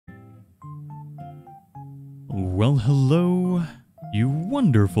Well, hello, you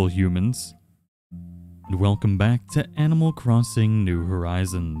wonderful humans, and welcome back to Animal Crossing New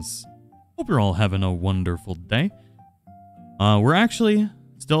Horizons. Hope you're all having a wonderful day. We're actually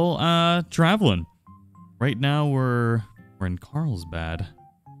still traveling. Right now we're in Carlsbad,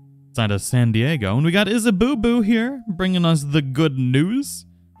 outside of San Diego, and we got Isaboo here bringing us the good news.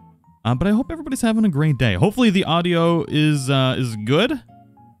 But I hope everybody's having a great day. Hopefully the audio is good.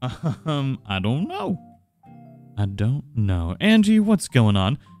 I don't know. Angie, what's going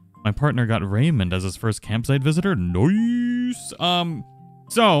on? My partner got Raymond as his first campsite visitor. Nice.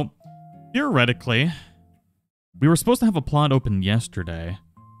 So theoretically, we were supposed to have a plot open yesterday,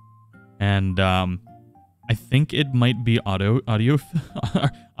 and I think it might be audio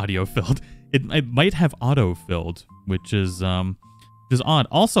filled. It might have auto filled, which is odd.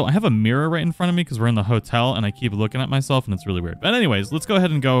 Also, I have a mirror right in front of me because we're in the hotel, and I keep looking at myself, and it's really weird. But anyways, let's go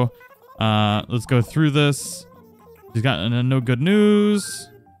ahead and go. Let's go through this. He's got no good news.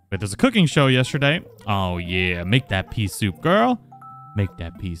 Wait, there's a cooking show yesterday. Oh yeah, make that pea soup, girl. Make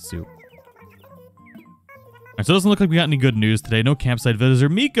that pea soup. Alright, so it doesn't look like we got any good news today. No campsite visitor.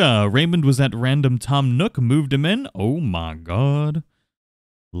 Mika! Raymond was at random Tom Nook, moved him in. Oh my god.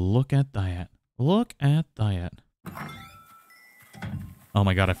 Look at that. Look at that. Oh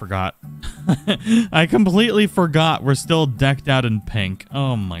my god, I forgot. I completely forgot we're still decked out in pink.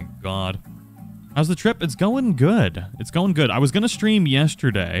 Oh my god. How's the trip? It's going good. It's going good. I was going to stream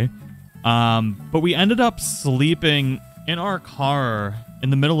yesterday, but we ended up sleeping in our car in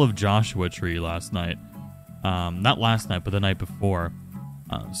the middle of Joshua Tree last night. Not last night, but the night before.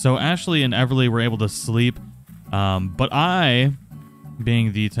 So Ashley and Everly were able to sleep, but I,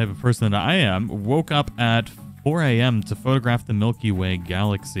 being the type of person that I am, woke up at 4 a.m. to photograph the Milky Way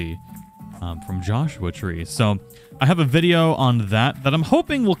galaxy from Joshua Tree. So I have a video on that I'm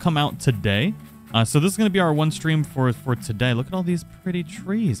hoping will come out today. So this is going to be our one stream for today. Look at all these pretty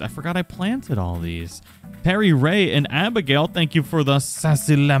trees. I forgot I planted all these. Perry, Ray, and Abigail, thank you for the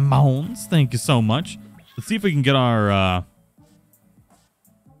sassy lemons. Thank you so much. Let's see if we can get our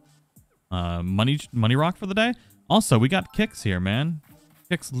money rock for the day. Also, we got Kix here, man.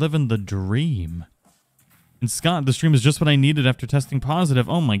 Kix living the dream. And Scott, the stream is just what I needed after testing positive.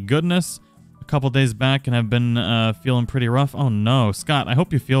 Oh my goodness. A couple days back and I've been feeling pretty rough. Oh no. Scott, I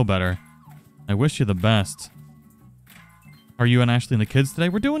hope you feel better. I wish you the best. Are you and Ashley and the kids today?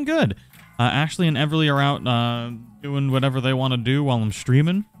 We're doing good. Ashley and Everly are out doing whatever they want to do while I'm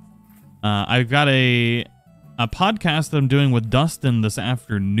streaming. I've got a podcast that I'm doing with Dustin this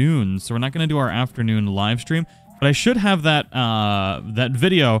afternoon, so we're not going to do our afternoon live stream, but I should have that that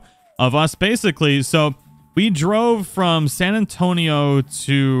video of us basically. So we drove from San Antonio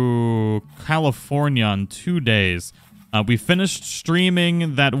to California in 2 days. We finished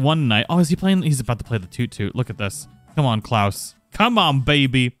streaming that one night. Oh, is he playing? He's about to play the toot toot. Look at this. Come on, Klaus. Come on,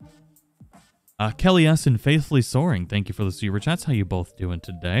 baby. Kelly S. and Faithfully Soaring. Thank you for the super chats. How you both doing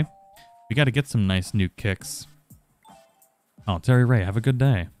today? We got to get some nice new kicks. Oh, Terry Ray, have a good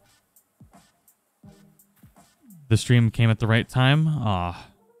day. The stream came at the right time. Ah,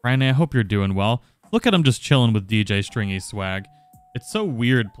 Ryan, I hope you're doing well. Look at him just chilling with DJ Stringy Swag. It's so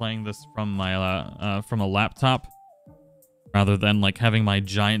weird playing this from my from a laptop rather than like having my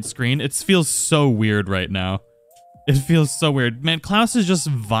giant screen. It feels so weird right now. It feels so weird. Man, Klaus is just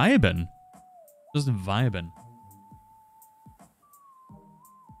vibing. Just vibing.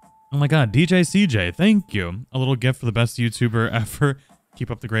 Oh my god, DJ CJ, thank you. A little gift for the best YouTuber ever. Keep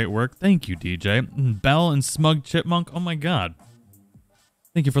up the great work. Thank you, DJ. And Belle and Smug Chipmunk, oh my god.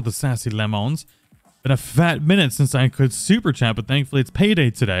 Thank you for the sassy lemons. Been a fat minute since I could super chat, but thankfully it's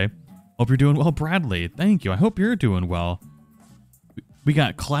payday today. Hope you're doing well, Bradley. Thank you. I hope you're doing well. We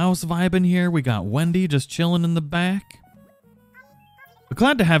got Klaus vibing here. We got Wendy just chilling in the back. We're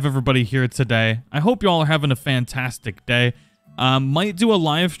glad to have everybody here today. I hope you all are having a fantastic day. Might do a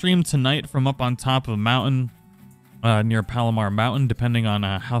live stream tonight from up on top of a mountain near Palomar Mountain, depending on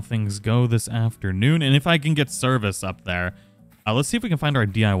how things go this afternoon. And if I can get service up there. Let's see if we can find our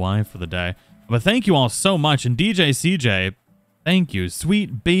DIY for the day. But thank you all so much. And DJ CJ, thank you.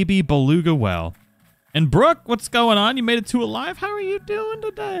 Sweet baby beluga well. And Brooke, what's going on? You made it to alive? How are you doing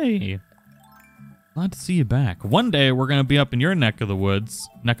today? Glad to see you back. One day we're going to be up in your neck of the woods.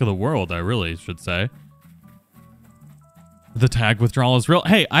 Neck of the world, I really should say. The tag withdrawal is real.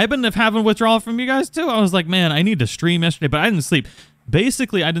 Hey, I've been having withdrawal from you guys too. I was like, man, I need to stream yesterday, but I didn't sleep.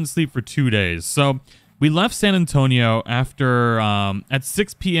 Basically, I didn't sleep for 2 days. So we left San Antonio after at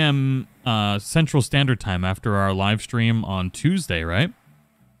 6 p.m. Central Standard Time after our live stream on Tuesday, right?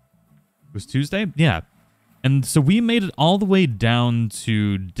 It was Tuesday? Yeah. And so we made it all the way down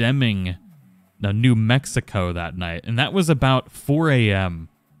to Deming, New Mexico that night, and that was about 4 a.m.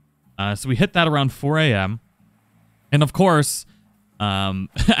 So we hit that around 4 a.m. And of course,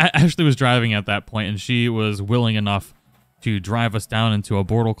 Ashley was driving at that point, and she was willing enough to drive us down into a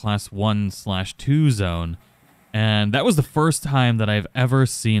Bortle Class 1/2 zone. And that was the first time that I've ever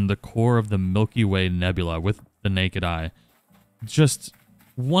seen the core of the Milky Way Nebula with the naked eye. Just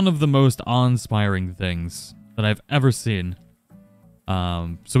one of the most awe-inspiring things that I've ever seen.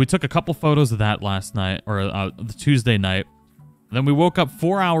 So we took a couple photos of that last night, or the Tuesday night. Then we woke up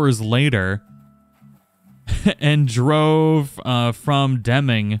 4 hours later and drove from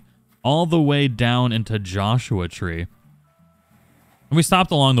Deming all the way down into Joshua Tree. And we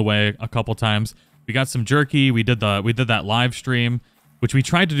stopped along the way a couple times. We got some jerky. We did that live stream, which we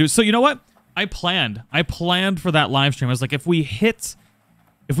tried to do. So you know what? I planned for that live stream. I was like, if we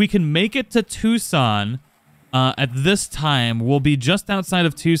can make it to Tucson at this time, we'll be just outside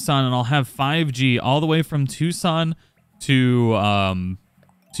of Tucson, and I'll have 5G all the way from Tucson to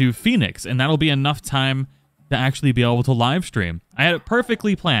Phoenix, and that'll be enough time to actually be able to live stream. I had it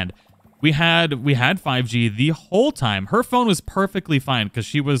perfectly planned. We had 5G the whole time. Her phone was perfectly fine because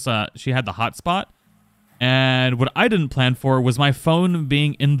she had the hotspot. And what I didn't plan for was my phone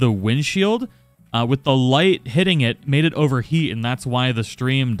being in the windshield with the light hitting it made it overheat, and that's why the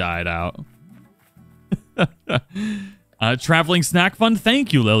stream died out. Traveling snack fun.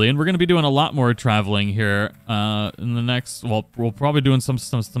 Thank you, Lillian. We're going to be doing a lot more traveling here in the next... Well, we'll probably doing some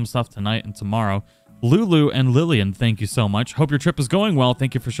stuff tonight and tomorrow. Lulu and Lillian, thank you so much. Hope your trip is going well.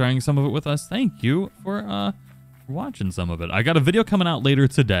 Thank you for sharing some of it with us. Thank you for watching some of it. I got a video coming out later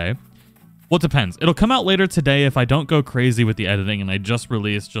today. Well, it depends. It'll come out later today if I don't go crazy with the editing and I just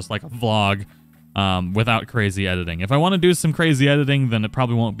release just like a vlog without crazy editing. If I want to do some crazy editing, then it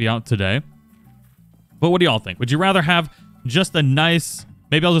probably won't be out today. But what do y'all think? Would you rather have just a nice...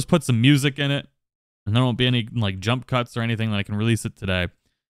 Maybe I'll just put some music in it and there won't be any like jump cuts or anything that I can release it today.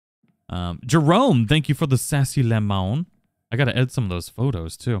 Jerome, thank you for the sassy lemon. I gotta edit some of those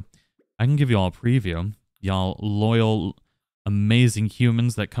photos too. I can give you all a preview. Y'all loyal, amazing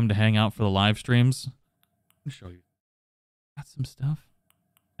humans that come to hang out for the live streams. Let me show you. Got some stuff.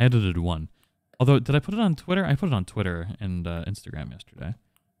 I edited one. Although, did I put it on Twitter? I put it on Twitter and Instagram yesterday.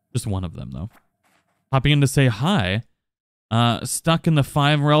 Just one of them though. Popping in to say hi. Stuck in the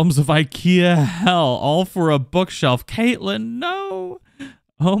 5 realms of IKEA hell, all for a bookshelf. Caitlin, no!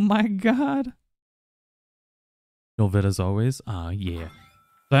 Oh my god. You'll vid as always? Yeah.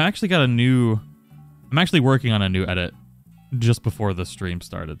 So I actually got a new... I'm actually working on a new edit just before the stream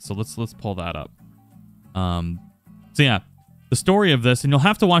started. So let's pull that up. So yeah, the story of this, and you'll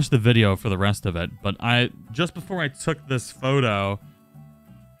have to watch the video for the rest of it, but just before I took this photo,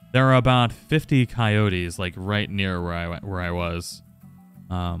 there are about 50 coyotes like right near where I was.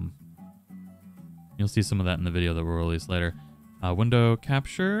 You'll see some of that in the video that we'll release later. Window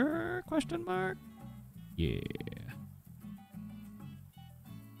capture, question mark? Yeah.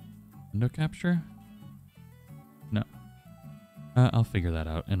 Window capture? No. I'll figure that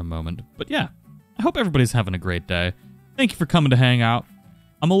out in a moment. But yeah, I hope everybody's having a great day. Thank you for coming to hang out.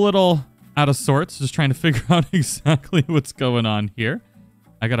 I'm a little out of sorts, just trying to figure out exactly what's going on here.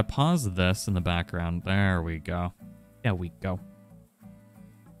 I gotta pause this in the background. There we go. There we go.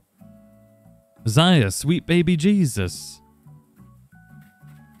 Zaya, sweet baby Jesus.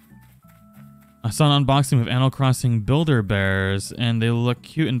 I saw an unboxing of Animal Crossing Builder Bears, and they look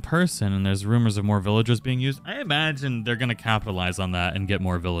cute in person, and there's rumors of more villagers being used. I imagine they're going to capitalize on that and get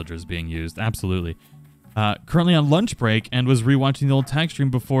more villagers being used. Absolutely. Currently on lunch break, and was rewatching the old tag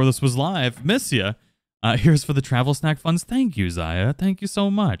stream before this was live. Miss ya. Here's for the travel snack funds. Thank you, Zaya. Thank you so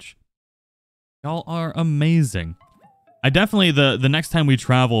much. Y'all are amazing. I definitely, the next time we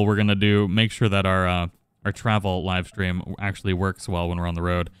travel, we're going to make sure that our travel live stream actually works well when we're on the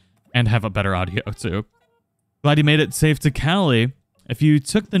road. And have a better audio, too. Glad you made it safe to Cali. If you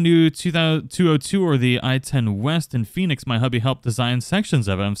took the new 202 or the I-10 West in Phoenix, my hubby helped design sections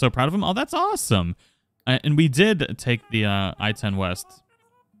of it. I'm so proud of him. Oh, that's awesome. And we did take the I-10 West.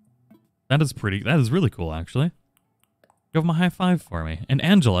 That is really cool, actually. Give him a high five for me. And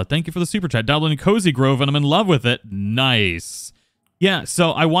Angela, thank you for the super chat. Downloading Cozy Grove, and I'm in love with it. Nice. Yeah,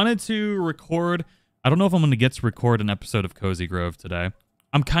 so I wanted to record... I don't know if I'm going to get to record an episode of Cozy Grove today.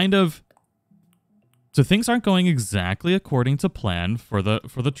 I'm kind of... So things aren't going exactly according to plan for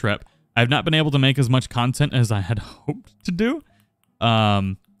the trip. I've not been able to make as much content as I had hoped to do.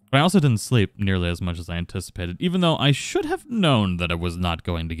 But I also didn't sleep nearly as much as I anticipated, even though I should have known that I was not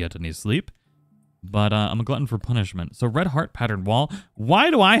going to get any sleep. But I'm a glutton for punishment. So red heart pattern wall.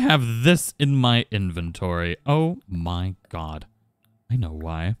 Why do I have this in my inventory? Oh my god. I know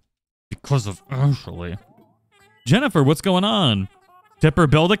why. Because of Ashley. Jennifer, what's going on? Tipper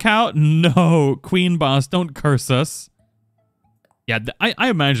build account? No, Queen Boss, don't curse us. Yeah, I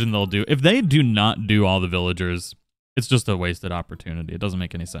imagine they'll do. If they do not do all the villagers, it's just a wasted opportunity. It doesn't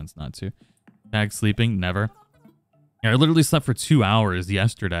make any sense not to. Tag sleeping? Never. Yeah, I literally slept for 2 hours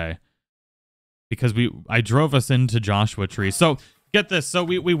yesterday because I drove us into Joshua Tree. So get this. So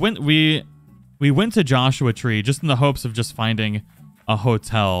we went to Joshua Tree just in the hopes of just finding a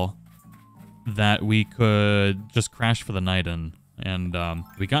hotel that we could just crash for the night in. And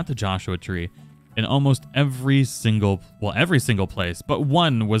we got to Joshua Tree in almost every single place, but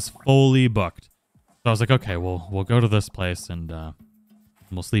one was fully booked. So I was like, okay, we'll go to this place and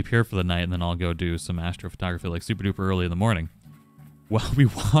we'll sleep here for the night, and then I'll go do some astrophotography like super duper early in the morning. Well, we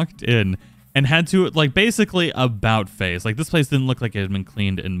walked in and had to like basically about face. Like this place didn't look like it had been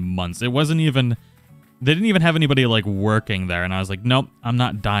cleaned in months. It wasn't even, they didn't even have anybody like working there. And I was like, nope, I'm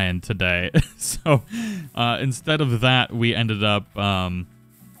not dying today. So instead of that, we ended up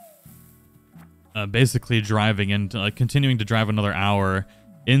basically driving into, like continuing to drive another hour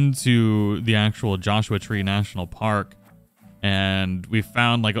into the actual Joshua Tree National Park. And we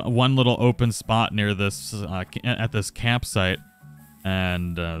found like one little open spot near this, at this campsite.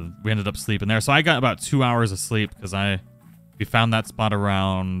 And we ended up sleeping there. So I got about 2 hours of sleep because we found that spot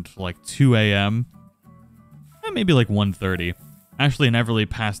around like 2 a.m. Maybe like 1:30. Ashley and Everly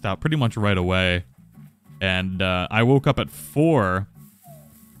passed out pretty much right away. And I woke up at 4.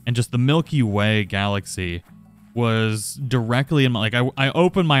 And just the Milky Way galaxy was directly in my, like I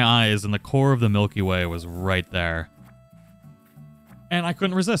opened my eyes and the core of the Milky Way was right there. And I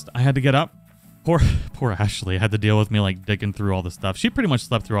couldn't resist. I had to get up. Poor Ashley had to deal with me like digging through all the stuff. She pretty much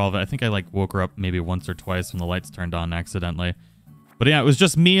slept through all of it. I think I like woke her up maybe once or twice when the lights turned on accidentally. But yeah, it was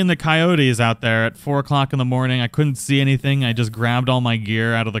just me and the coyotes out there at 4 o'clock in the morning. I couldn't see anything. I just grabbed all my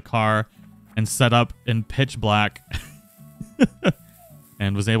gear out of the car and set up in pitch black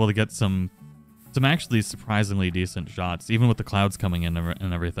and was able to get some actually surprisingly decent shots, even with the clouds coming in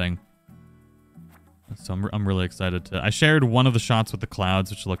and everything. So I'm really excited to... I shared one of the shots with the clouds,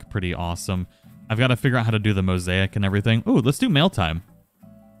 which look pretty awesome. I've got to figure out how to do the mosaic and everything. Ooh, let's do mail time.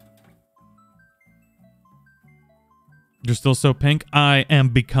 You're still so pink? I am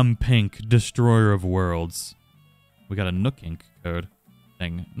become pink, destroyer of worlds. We got a Nook Ink code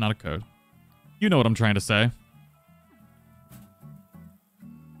thing, not a code. You know what I'm trying to say.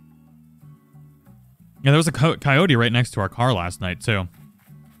 Yeah, there was a coyote right next to our car last night, too.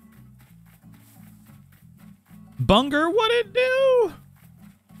 Bunger, what it do?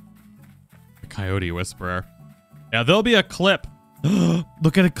 The Coyote Whisperer. Yeah, there'll be a clip.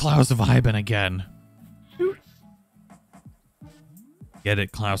 Look at it, Klaus vibing again. Get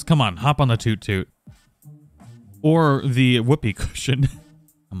it, Klaus. Come on, hop on the toot toot. Or the whoopee cushion.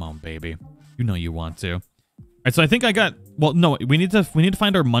 Come on, baby. You know you want to. All right, so I think I got... Well, no, we need to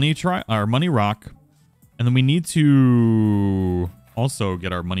find our money rock. And then we need to also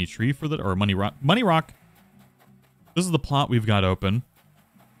get our money tree for the... Or money rock. Money rock. This is the plot we've got open.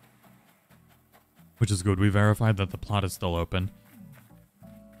 Which is good. We verified that the plot is still open.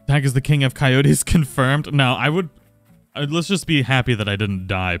 Tag is the king of coyotes confirmed. No, I would... let's just be happy that I didn't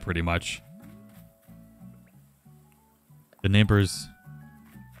die, pretty much. The neighbors...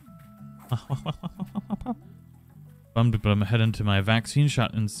 Bummed, but I'm heading to my vaccine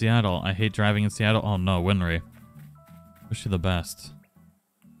shot in Seattle. I hate driving in Seattle. Oh no, Winry. Wish you the best.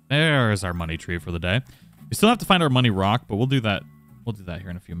 There's our money tree for the day. We still have to find our money rock, but we'll do that. We'll do that here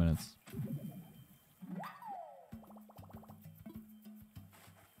in a few minutes.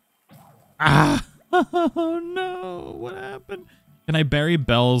 Ah! Oh no! What happened? Can I bury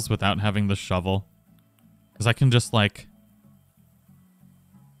bells without having the shovel? Because I can just like...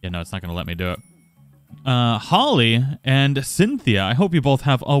 Yeah, no, it's not going to let me do it. Holly and Cynthia, I hope you both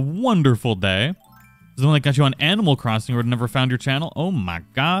have a wonderful day. This is the one that got you on Animal Crossing or would never found your channel. Oh my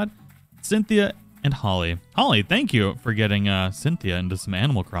god. Cynthia and Holly. Holly, thank you for getting Cynthia into some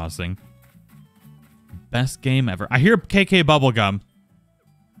Animal Crossing. Best game ever. I hear KK Bubblegum.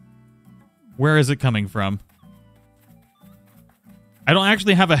 Where is it coming from? I don't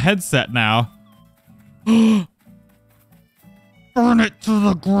actually have a headset now. Burn it to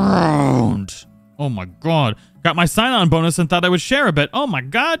the ground. Oh my god. Got my sign-on bonus and thought I would share a bit. Oh my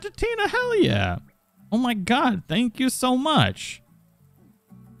god, Tina, hell yeah. Oh my god, thank you so much.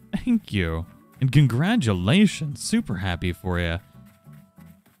 Thank you. And congratulations. Super happy for you.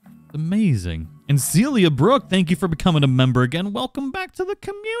 Amazing. And Celia Brooke, thank you for becoming a member again. Welcome back to the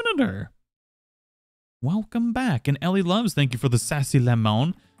community. Welcome back. And Ellie Loves, thank you for the sassy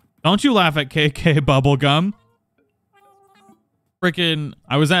lemon. Don't you laugh at KK Bubblegum. Freaking,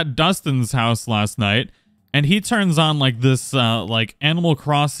 I was at Dustin's house last night, and he turns on like this like Animal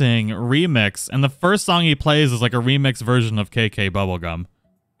Crossing remix, and the first song he plays is like a remix version of KK Bubblegum.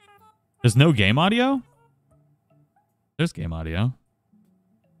 There's no game audio? There's game audio.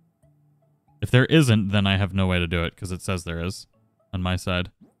 If there isn't, then I have no way to do it, because it says there is on my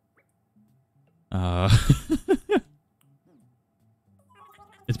side.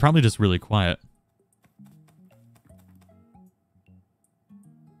 It's probably just really quiet.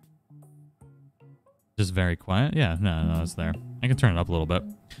 Just very quiet? Yeah, no, it's there. I can turn it up a little bit.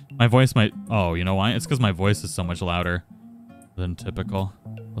 My voice might... Oh, you know why? It's because my voice is so much louder than typical.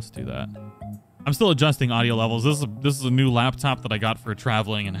 Let's do that. I'm still adjusting audio levels. This is a new laptop that I got for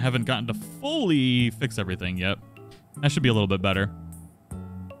traveling and haven't gotten to fully fix everything yet. That should be a little bit better.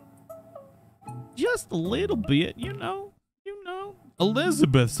 Just a little bit, you know. You know.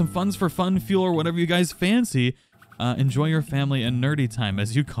 Elizabeth, some funds for fun fuel or whatever you guys fancy. Enjoy your family and nerdy time,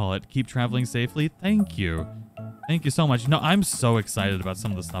 as you call it. Keep traveling safely. Thank you. Thank you so much. No, I'm so excited about some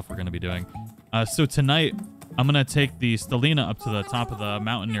of the stuff we're going to be doing. So tonight, I'm going to take the Stellina up to the top of the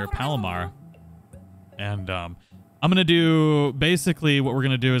mountain near Palomar. And I'm going to do... Basically, what we're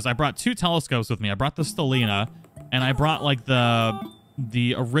going to do is I brought 2 telescopes with me. I brought the Stellina, and I brought, like,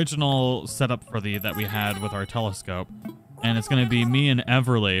 the original setup for that we had with our telescope. And it's going to be me and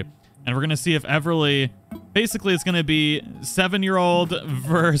Everly. And we're going to see if Everly... Basically, it's going to be 7-year-old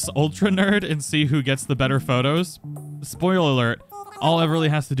versus Ultra Nerd and see who gets the better photos. Spoiler alert, all Everly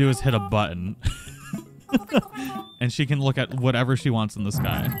has to do is hit a button. And she can look at whatever she wants in the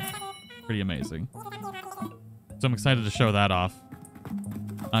sky. Pretty amazing. So I'm excited to show that off.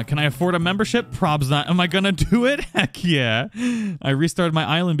 Can I afford a membership? Probs not. Am I going to do it? Heck yeah. I restarted my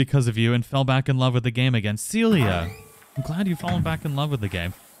island because of you and fell back in love with the game again. Celia, I'm glad you've fallen back in love with the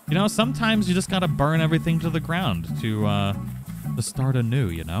game. You know, sometimes you just gotta burn everything to the ground to start anew,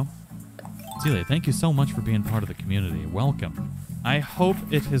 you know? Celia, thank you so much for being part of the community. Welcome. I hope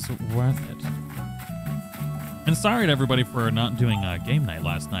it is worth it. And sorry to everybody for not doing a game night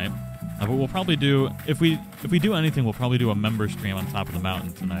last night. But we'll probably do, if we do anything, we'll probably do a member stream on top of the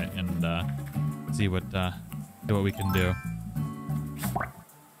mountain tonight and see what we can do.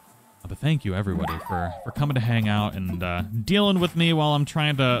 But thank you, everybody, for coming to hang out and dealing with me while I'm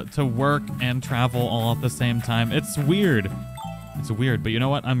trying to work and travel all at the same time. It's weird. It's weird, but you know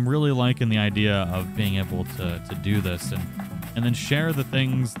what? I'm really liking the idea of being able to do this and then share the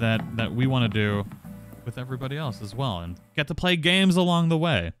things that we want to do with everybody else as well and get to play games along the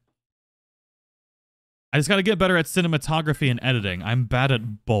way. I just got to get better at cinematography and editing. I'm bad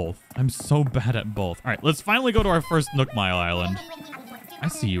at both. I'm so bad at both. All right, let's finally go to our first Nook Mile Island. I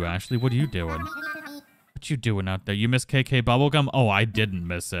see you, Ashley. What are you doing? What you doing out there? You miss KK Bubblegum? Oh, I didn't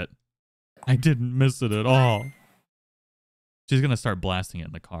miss it. I didn't miss it at all. She's going to start blasting it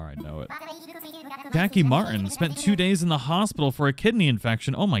in the car. I know it. Jackie Martin spent 2 days in the hospital for a kidney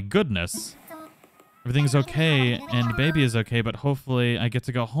infection. Oh, my goodness. Everything's okay, and baby is okay, but hopefully I get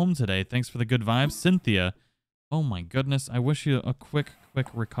to go home today. Thanks for the good vibes. Cynthia. Oh, my goodness. I wish you a quick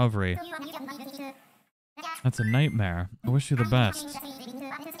recovery. That's a nightmare. I wish you the best.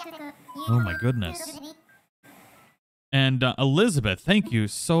 Oh my goodness. And Elizabeth, thank you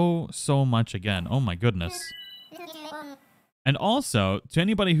so much again. Oh my goodness. And also, to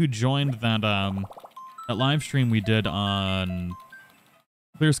anybody who joined that live stream we did on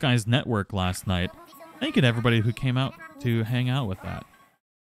Clear Skies Network last night, thank you to everybody who came out to hang out with that.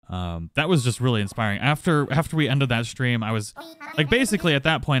 That was just really inspiring. After we ended that stream, I was like, basically at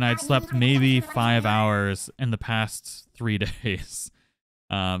that point I'd slept maybe 5 hours in the past 3 days.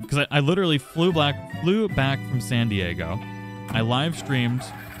 Because I literally flew back from San Diego. I live streamed.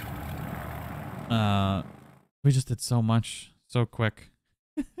 We just did so much so quick.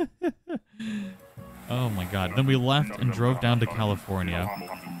 Oh my god. Then we left and drove down to California.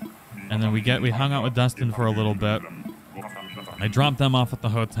 And then we hung out with Dustin for a little bit. I dropped them off at the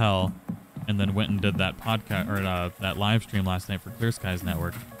hotel and then went and did that podcast or that live stream last night for Clear Skies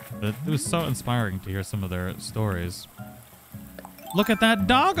Network. It was so inspiring to hear some of their stories. Look at that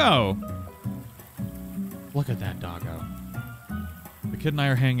doggo! Look at that doggo. The kid and I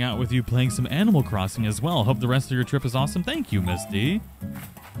are hanging out with you playing some Animal Crossing as well. Hope the rest of your trip is awesome. Thank you, Miss D.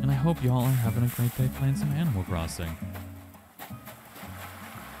 And I hope you all are having a great day playing some Animal Crossing.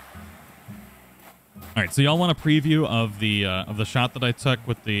 All right, so y'all want a preview of the shot that I took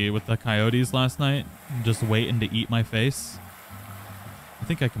with the coyotes last night? Just waiting to eat my face. I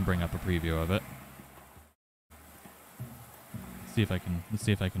think I can bring up a preview of it. Let's see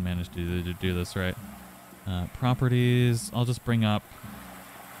if I can manage to do this right. Properties. I'll just bring up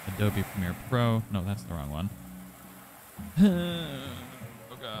Adobe Premiere Pro. No, that's the wrong one.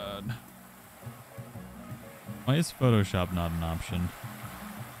 Oh god. Why is Photoshop not an option?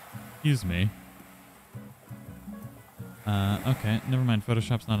 Excuse me. Okay, never mind.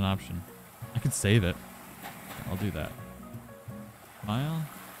 Photoshop's not an option. I could save it. I'll do that. File.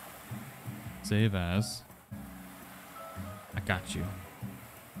 Save as. I got you.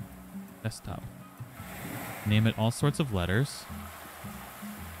 Desktop. Name it all sorts of letters.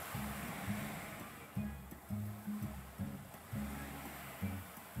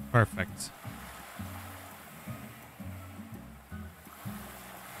 Perfect.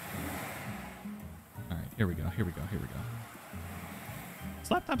 All right, here we go. Here we go. Here we go.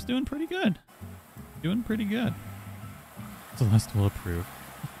 This laptop's doing pretty good. Doing pretty good. Celeste will approve.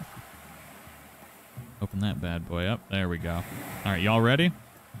 Open that bad boy up. There we go. All right, y'all ready?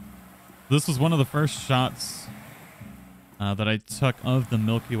 This was one of the first shots that I took of the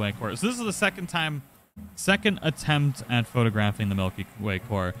Milky Way core. So this is the second attempt at photographing the Milky Way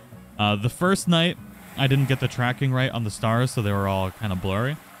core. The first night, I didn't get the tracking right on the stars, so they were all kind of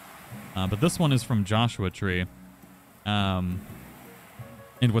blurry. But this one is from Joshua Tree. And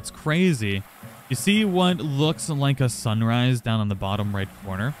what's crazy, you see what looks like a sunrise down on the bottom right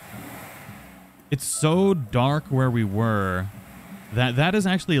corner? It's so dark where we were that is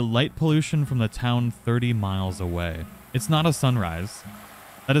actually light pollution from the town 30 miles away. It's not a sunrise.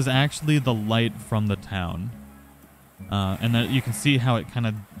 That is actually the light from the town. And that you can see how it kind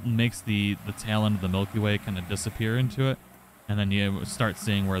of makes the tail end of the Milky Way kind of disappear into it. And then you start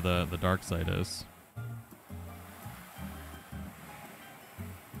seeing where the dark side is.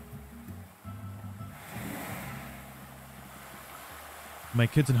 My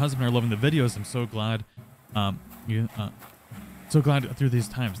kids and husband are loving the videos. I'm so glad. So glad through these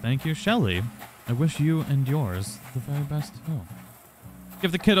times. Thank you, Shelly. I wish you and yours the very best too.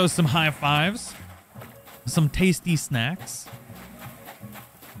 Give the kiddos some high fives, some tasty snacks.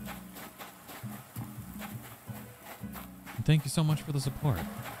 And thank you so much for the support.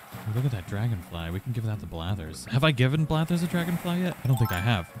 Oh, look at that dragonfly. We can give that to Blathers. Have I given Blathers a dragonfly yet? I don't think I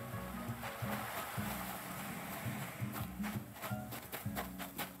have.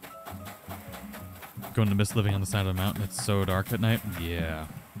 Going to miss living on the side of the mountain. It's so dark at night. Yeah.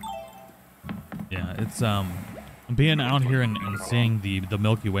 Yeah, it's being out here and seeing the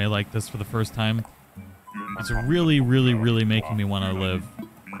Milky Way like this for the first time. It's really, really, really making me want to live.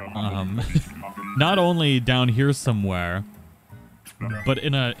 Not only down here somewhere, but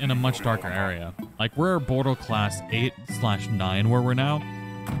in a much darker area. Like we're border class 8/9 where we're now,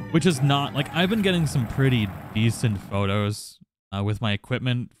 which is not like I've been getting some pretty decent photos with my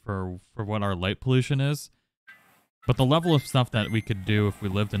equipment for what our light pollution is. But the level of stuff that we could do if we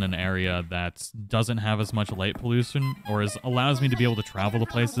lived in an area that doesn't have as much light pollution or allows me to be able to travel to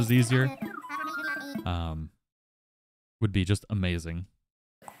places easier would be just amazing.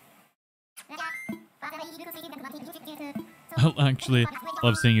 I actually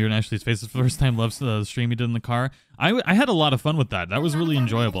love seeing you and Ashley's faces for the first time. Loves the stream you did in the car. I had a lot of fun with that. That was really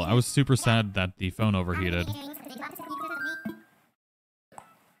enjoyable. I was super sad that the phone overheated.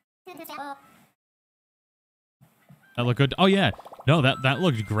 That looked good. Oh yeah, no, that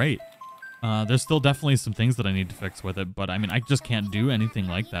looked great. There's still definitely some things that I need to fix with it, but I mean, I just can't do anything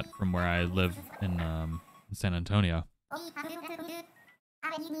like that from where I live in San Antonio.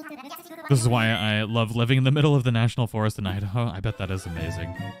 This is why I love living in the middle of the national forest in Idaho. I bet that is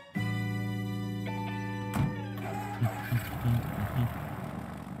amazing.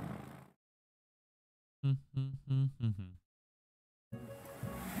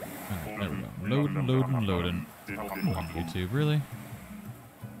 There we go. Loading. Come on, YouTube, really?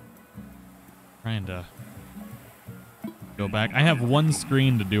 Trying to go back. I have one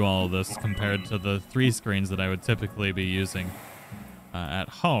screen to do all of this compared to the 3 screens that I would typically be using at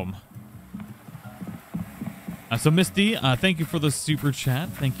home. So Misty, thank you for the super chat.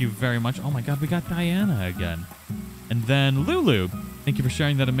 Thank you very much. Oh my god, we got Diana again. And then Lulu, thank you for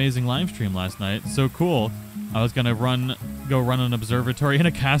sharing that amazing live stream last night. So cool. I was gonna go run an observatory in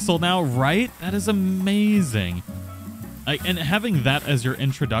a castle now, right? That is amazing. And having that as your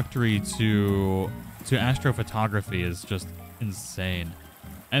introductory to astrophotography is just insane.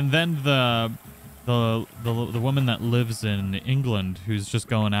 And then the woman that lives in England who's just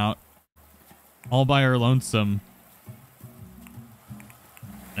going out all by her lonesome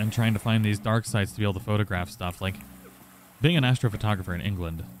and trying to find these dark sites to be able to photograph stuff. Like being an astrophotographer in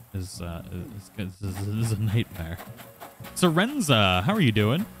England is a nightmare. Sorenza, how are you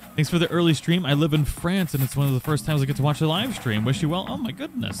doing? Thanks for the early stream. I live in France, and it's one of the first times I get to watch a live stream. Wish you well. Oh, my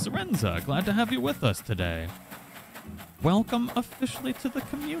goodness. Sorenza, glad to have you with us today. Welcome officially to the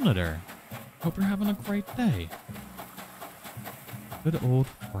community. Hope you're having a great day. Good old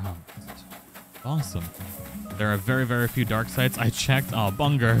Frost. Awesome. There are very, very few dark sites. I checked. Oh,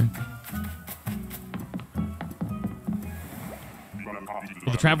 bunger. For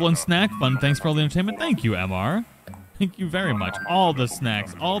the travel and snack fun, thanks for all the entertainment. Thank you, MR. Thank you very much. All the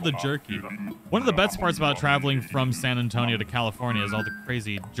snacks, all the jerky. One of the best parts about traveling from San Antonio to California is all the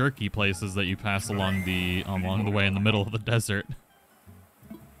crazy jerky places that you pass along the way in the middle of the desert.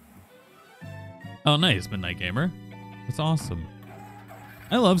 Oh, nice, Midnight Gamer. That's awesome.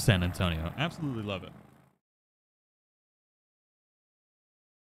 I love San Antonio. Absolutely love it.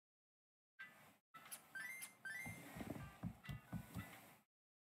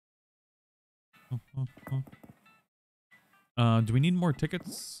 Do we need more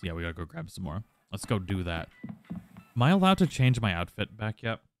tickets? Yeah, we gotta go grab some more. Let's go do that. Am I allowed to change my outfit back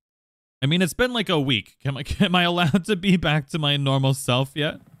yet? I mean, it's been like a week. Am I allowed to be back to my normal self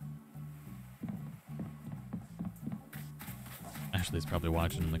yet? Ashley's probably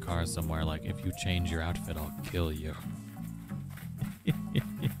watching in the car somewhere like, if you change your outfit, I'll kill you.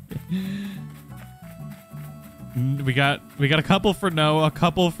 We got a couple for no, a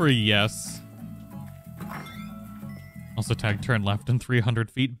couple for yes. Also tag turn left in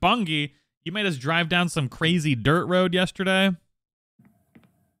 300 feet. Bungie, you made us drive down some crazy dirt road yesterday.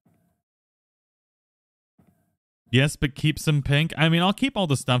 Yes, but keep some pink. I mean, I'll keep all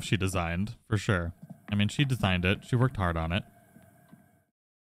the stuff she designed, for sure. I mean, she designed it. She worked hard on it.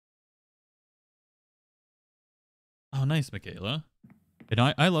 Oh, nice, Michaela. You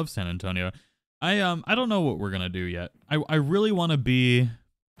know, I love San Antonio. I don't know what we're gonna do yet. I really want to be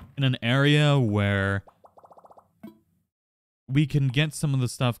in an area where we can get some of the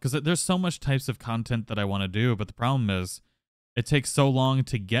stuff, because there's so much types of content that I want to do, but the problem is it takes so long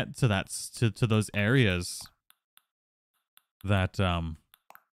to get to that to those areas that that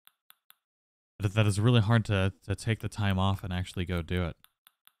is really hard to take the time off and actually go do it.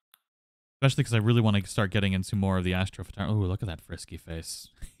 Especially because I really want to start getting into more of the astrophotography. Oh, look at that frisky face.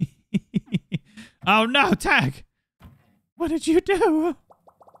 Oh no, Tag! What did you do?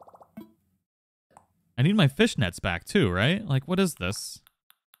 I need my fishnets back too, right? Like, what is this?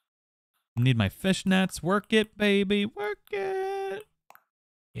 I need my fishnets. Work it, baby. Work it.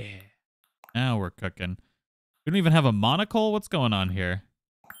 Yeah. Now we're cooking. We don't even have a monocle? What's going on here?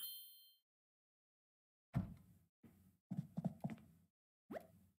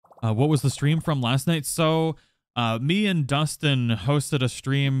 What was the stream from last night? So, me and Dustin hosted a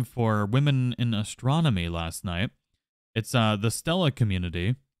stream for Women in Astronomy last night. It's the Stella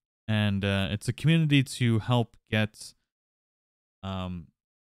community, and it's a community to help get,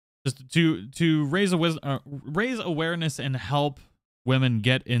 just to raise awareness and help women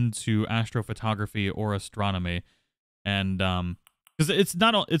get into astrophotography or astronomy, and because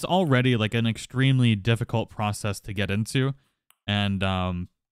it's already like an extremely difficult process to get into, and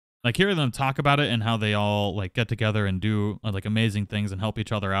like hearing them talk about it and how they all like get together and do like amazing things and help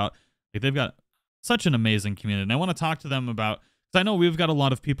each other out. Like they've got such an amazing community. And I want to talk to them about, because I know we've got a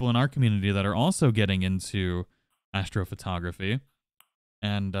lot of people in our community that are also getting into astrophotography.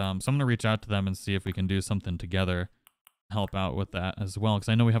 And so I'm going to reach out to them and see if we can do something together, help out with that as well. Because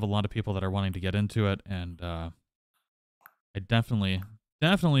I know we have a lot of people that are wanting to get into it. And I definitely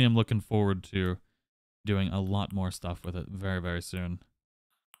am looking forward to doing a lot more stuff with it very, very soon.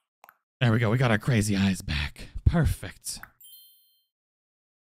 There we go. We got our crazy eyes back. Perfect.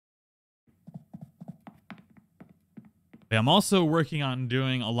 Yeah, I'm also working on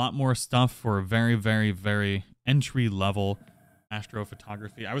doing a lot more stuff for very, very, very entry-level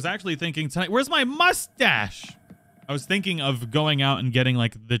astrophotography. I was actually thinking tonight, where's my mustache? I was thinking of going out and getting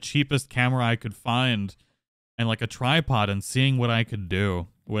like the cheapest camera I could find and like a tripod and seeing what I could do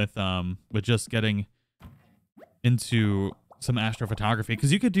with just getting into some astrophotography,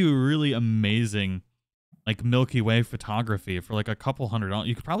 because you could do really amazing like Milky Way photography for like a couple $100.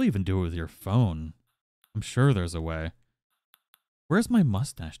 You could probably even do it with your phone. I'm sure there's a way. Where's my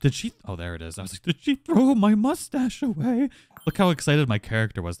mustache? Did she? Oh, there it is. I was like, did she throw my mustache away? Look how excited my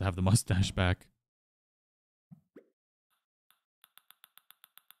character was to have the mustache back.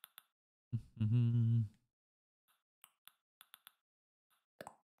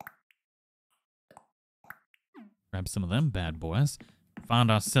 Grab some of them bad boys.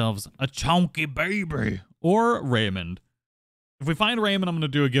 Found ourselves a chonky baby. Or Raymond. If we find Raymond, I'm going to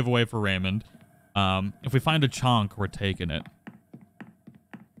do a giveaway for Raymond. If we find a chonk, we're taking it.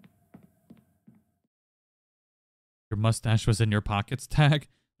 Your mustache was in your pockets, Tag?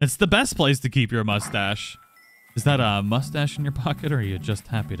 It's the best place to keep your mustache. Is that a mustache in your pocket, or are you just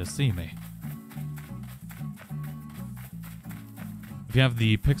happy to see me? If you have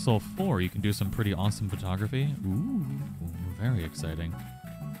the Pixel 4, you can do some pretty awesome photography. Ooh, Very exciting.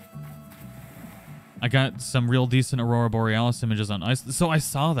 I got some real decent Aurora Borealis images on ice. So I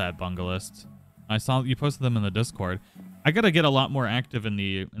saw that, Bungalist. I saw you posted them in the Discord. I gotta get a lot more active in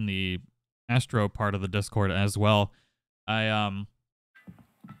the Astro part of the Discord as well. I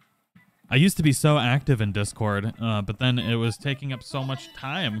used to be so active in Discord, but then it was taking up so much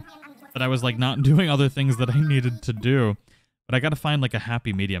time that I was like not doing other things that I needed to do. But I gotta find like a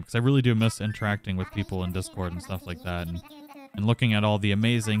happy medium because I really do miss interacting with people in Discord and stuff like that, and looking at all the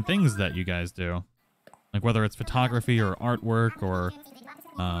amazing things that you guys do. Like whether it's photography or artwork or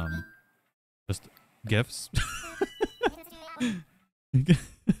just GIFs.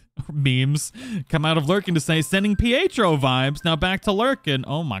 Memes come out of lurking to say, sending Pietro vibes. Now back to lurking.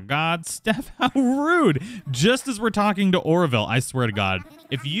 Oh my God, Steph, how rude. Just as we're talking to Orville, I swear to God,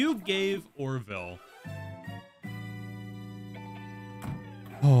 if you gave Orville...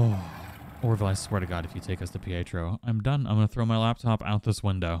 Oh, Orville, I swear to God, if you take us to Pietro, I'm done. I'm going to throw my laptop out this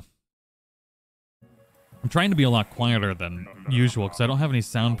window. I'm trying to be a lot quieter than usual because I don't have any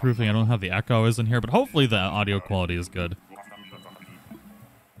soundproofing. I don't have the echoes in here, but hopefully the audio quality is good.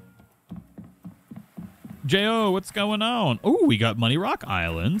 J.O., what's going on? Oh, we got Money Rock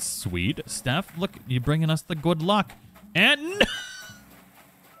Island. Sweet. Steph, look, you bringing us the good luck. And...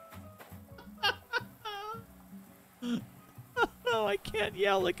 Oh, I can't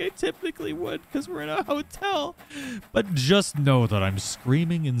yell like I typically would because we're in a hotel. But just know that I'm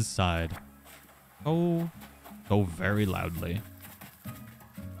screaming inside. Oh, very loudly.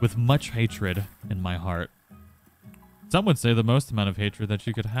 With much hatred in my heart. Some would say the most amount of hatred that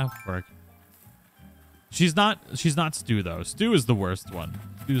you could have for her. She's not Stu, though. Stu is the worst one.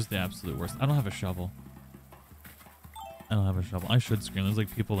 Stu's the absolute worst. I don't have a shovel. I should scream. There's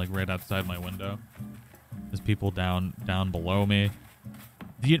like people like right outside my window. There's people down below me.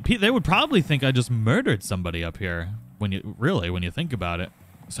 They would probably think I just murdered somebody up here when you think about it.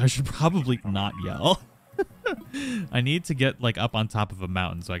 So I should probably not yell. I need to get like up on top of a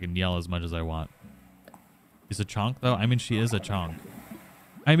mountain so I can yell as much as I want. She's a chonk though? I mean, she is a chonk.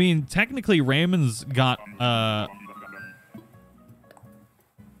 I mean, technically Raymond's got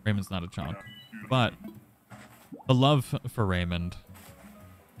Raymond's not a chonk. But the love for Raymond.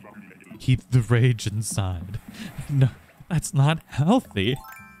 Keep the rage inside. No, that's not healthy.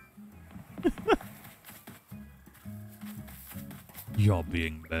 You're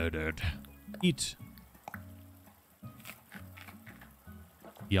being murdered. Eat.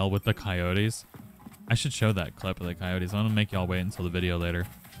 Yell with the coyotes. I should show that clip of the coyotes. I'm gonna make y'all wait until the video later.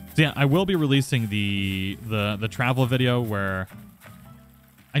 So yeah, I will be releasing the travel video where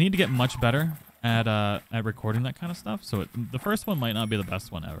I need to get much better at recording that kind of stuff. So the first one might not be the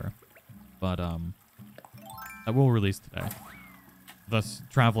best one ever, but I will release today. Thus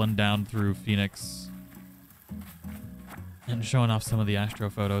traveling down through Phoenix and showing off some of the Astro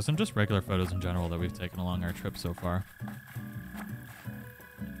photos and just regular photos in general that we've taken along our trip so far.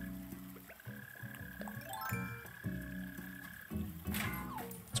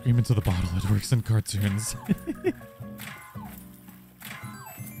 Scream into the bottle, it works in cartoons.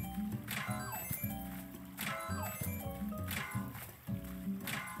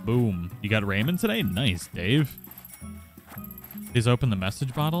 Boom. You got Raymond today? Nice, Dave. Please open the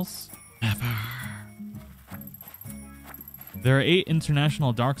message bottles. Never. There are 8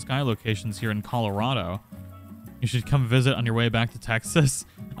 international dark sky locations here in Colorado. You should come visit on your way back to Texas.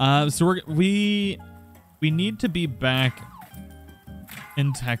 So we need to be back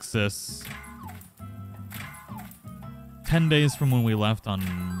in Texas 10 days from when we left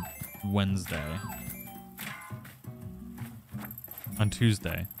on Wednesday. On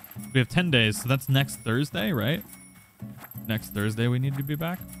Tuesday. We have 10 days, so that's next Thursday, right? Next Thursday we need to be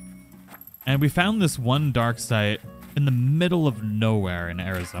back. And we found this one dark site in the middle of nowhere in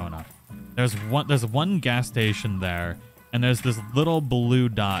Arizona. There's one gas station there, and there's this little blue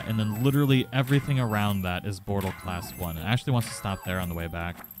dot, and then literally everything around that is Bortle Class 1. It actually wants to stop there on the way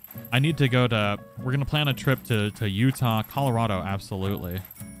back. I need to go to... We're going to plan a trip to Utah, Colorado, absolutely.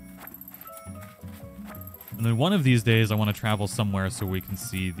 And then one of these days, I want to travel somewhere so we can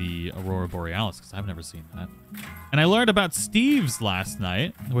see the Aurora Borealis, because I've never seen that. And I learned about Steve's last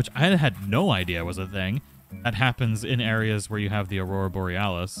night, which I had no idea was a thing. That happens in areas where you have the Aurora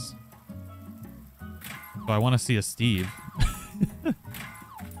Borealis. So I want to see a Steve.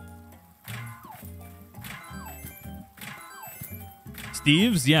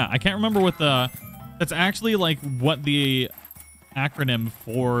 Steve's? Yeah, I can't remember what the... That's actually like what the acronym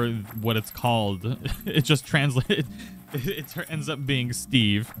for what it's called. It just translates... It ends up being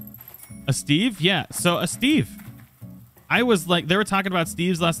Steve. A Steve? Yeah, so a Steve. I was like... They were talking about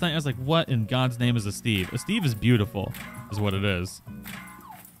Steve's last night. I was like, what in God's name is a Steve? A Steve is beautiful. is what it is.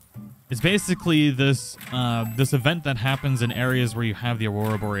 It's basically this this event that happens in areas where you have the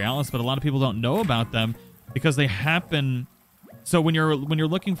Aurora Borealis, but a lot of people don't know about them because they happen. So when you're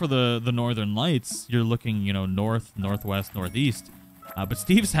looking for the northern lights, you're looking, you know, north, northwest, northeast. But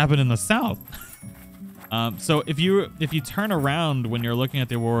Steve's happen in the south. So if you turn around when you're looking at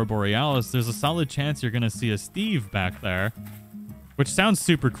the Aurora Borealis, there's a solid chance you're gonna see a Steve back there, which sounds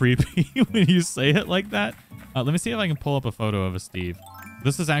super creepy when you say it like that. Let me see if I can pull up a photo of a Steve.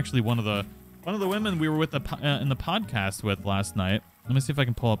 This is actually one of the women we were with in the podcast with last night. Let me see if I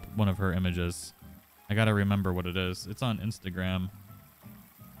can pull up one of her images. I gotta remember what it is. It's on Instagram.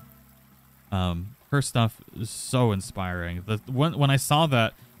 Her stuff is so inspiring. When I saw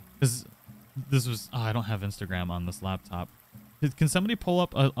that, this was I don't have Instagram on this laptop. Can somebody pull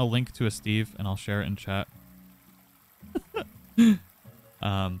up a link to a Steve and I'll share it in chat?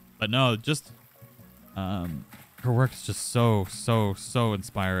 But no, just her work is just so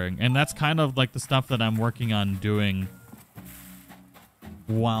inspiring, and that's kind of like the stuff that I'm working on doing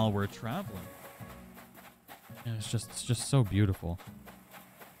while we're traveling. And it's just so beautiful.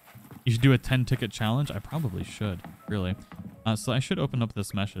 You should do a 10-ticket challenge. I probably should, really. So I should open up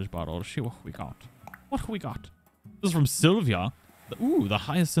this message bottle to see what we got. What we got? This is from Sylvia. Ooh, the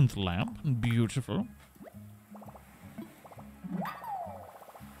hyacinth lamp. Beautiful.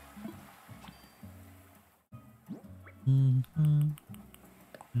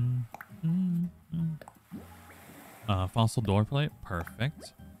 Fossil door plate.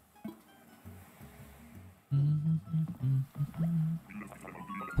 Perfect.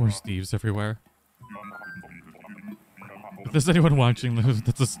 Poor Steves everywhere. If there's anyone watching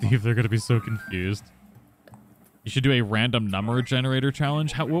that's a Steve, they're gonna be so confused. You should do a random number generator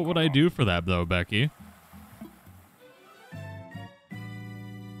challenge. What would I do for that though, Becky?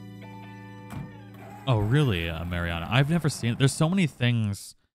 Oh, really, Mariana? I've never seen it. There's so many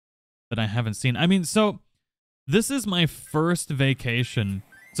things that I haven't seen. I mean, so this is my first vacation.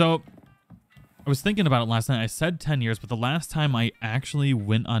 So I was thinking about it last night. I said 10 years, but the last time I actually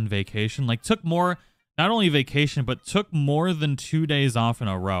went on vacation, like took more, not only vacation, but took more than 2 days off in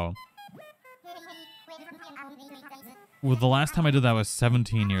a row. Well, the last time I did that was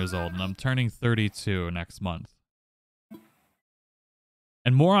 17 years old, and I'm turning 32 next month.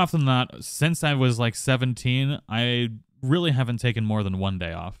 And more often than not, since I was like 17, I really haven't taken more than 1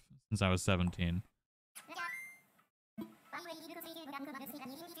 day off since I was 17.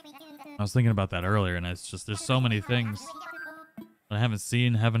 I was thinking about that earlier, and it's just, there's so many things that I haven't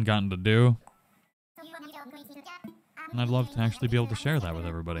seen, haven't gotten to do. And I'd love to actually be able to share that with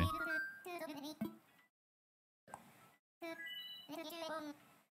everybody.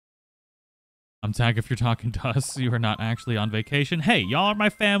 Tag, if you're talking to us, you are not actually on vacation. Hey, y'all are my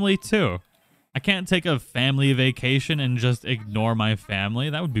family too. I can't take a family vacation and just ignore my family.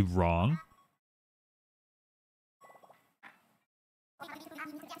 That would be wrong.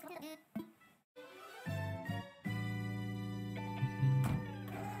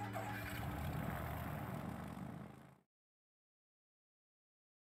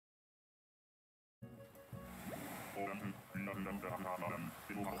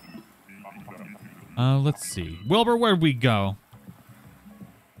 Let's see. Wilbur, where'd we go?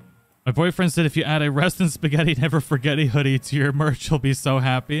 My boyfriend said if you add a Rest in Spaghetti Never Forgetty hoodie to your merch, you'll be so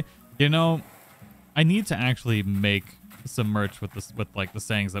happy. You know, I need to actually make some merch with this, with like the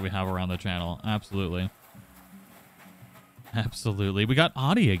sayings that we have around the channel. Absolutely. Absolutely. We got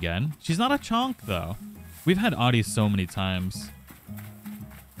Audie again. She's not a chonk, though. We've had Audie so many times.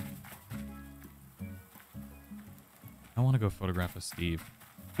 I want to go photograph with Steve.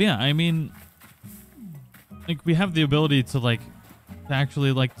 But yeah, I mean, like, we have the ability to, like, to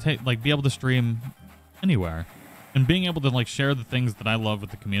actually, like, be able to stream anywhere. And being able to, like, share the things that I love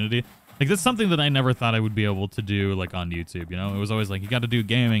with the community. Like, that's something that I never thought I would be able to do, like, on YouTube, you know? It was always like, you got to do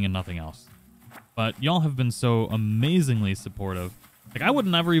gaming and nothing else. But y'all have been so amazingly supportive. Like, I would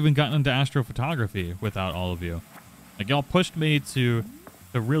never even gotten into astrophotography without all of you. Like, y'all pushed me to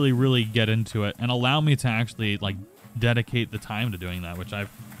really, really get into it and allow me to actually, like, dedicate the time to doing that, which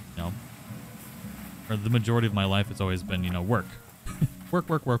I've, you know, for the majority of my life, it's always been, you know, work. work.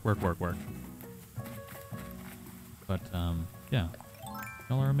 But, yeah.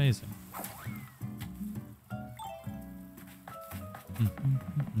 Y'all are amazing.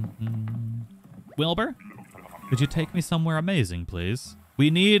 Wilbur, could you take me somewhere amazing, please? We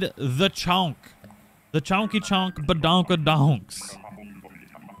need the chonk. The chonky chonk badonka donks.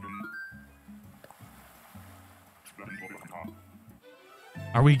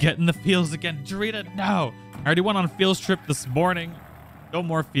 Are we getting the fields again? Jarita, no. I already went on a fields trip this morning. No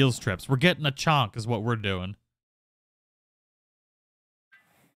more fields trips. We're getting a chonk is what we're doing.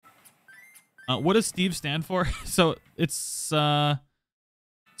 What does Steve stand for? So it's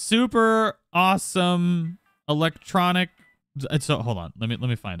super awesome electronic. So hold on, let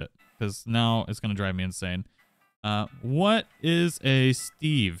me find it because now it's gonna drive me insane. What is a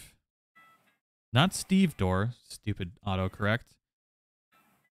Steve? Not Steve door. Stupid autocorrect.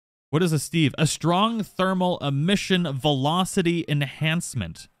 What is a Steve? A strong thermal emission velocity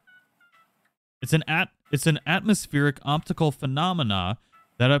enhancement. It's an atmospheric optical phenomena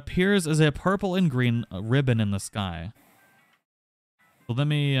that appears as a purple and green ribbon in the sky. So let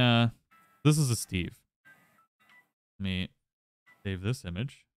me, this is a Steve. Let me save this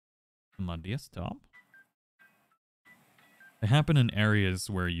image on my desktop. They happen in areas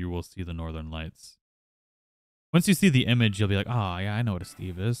where you will see the northern lights. Once you see the image, you'll be like, oh, yeah, I know what a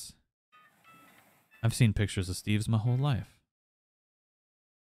Steve is. I've seen pictures of Steves my whole life.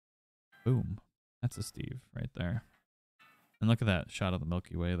 Boom. That's a Steve right there. And look at that shot of the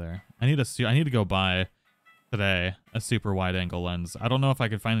Milky Way there. I need to go buy today a super wide angle lens. I don't know if I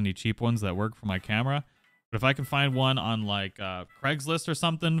can find any cheap ones that work for my camera, but if I can find one on like Craigslist or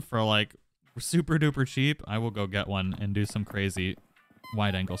something for like super duper cheap, I will go get one and do some crazy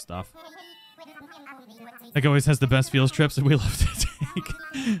wide angle stuff. Like always has the best field trips that we love to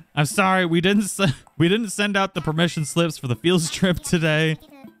take. I'm sorry, we didn't send out the permission slips for the field trip today,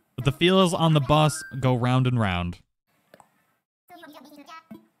 but the feels on the bus go round and round.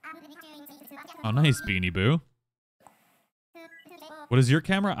 Oh, nice, Beanie Boo. What is your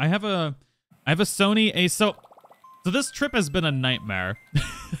camera? I have a Sony so this trip has been a nightmare.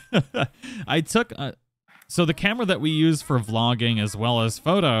 I took so the camera that we use for vlogging as well as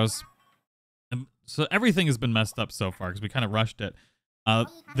photos. So everything has been messed up so far because we kind of rushed it.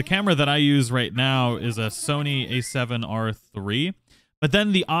 The camera that I use right now is a Sony a7R III, but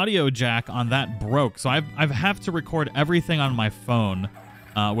then the audio jack on that broke. So I have to record everything on my phone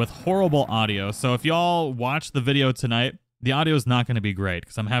with horrible audio. So if y'all watch the video tonight, the audio is not going to be great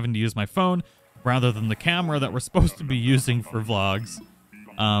because I'm having to use my phone rather than the camera that we're supposed to be using for vlogs.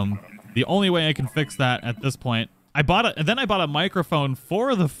 The only way I can fix that at this point, I bought a microphone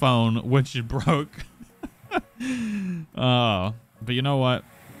for the phone, which broke. Oh, but you know what?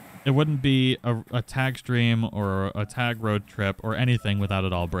 It wouldn't be a tag stream or a tag road trip or anything without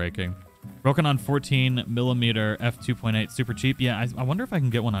it all breaking. Broken on 14mm f2.8, super cheap. Yeah, I wonder if I can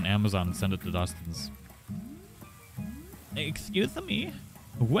get one on Amazon and send it to Dustin's. Excuse me?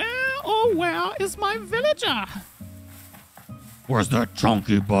 Where, oh where is my villager? Where's that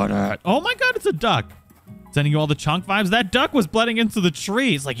chunky butt at? Oh my god, it's a duck. Sending you all the chunk vibes. That duck was blending into the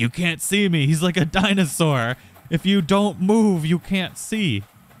tree. It's like, you can't see me. He's like a dinosaur. If you don't move, you can't see.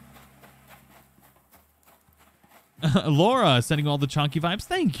 Laura sending all the chunky vibes.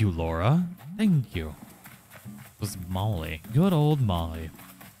 Thank you, Laura. Thank you. It was Molly. Good old Molly.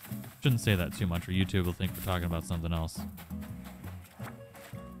 Shouldn't say that too much or YouTube will think we're talking about something else.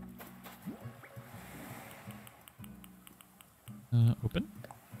 Open.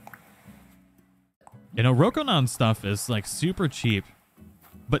 You know, Rokonon stuff is like super cheap,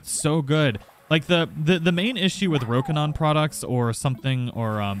 but so good. Like the main issue with Rokonon products or something,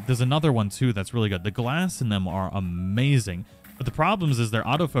 or there's another one too that's really good. The glass in them are amazing, but the problems is their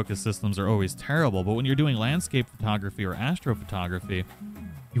autofocus systems are always terrible. But when you're doing landscape photography or astrophotography,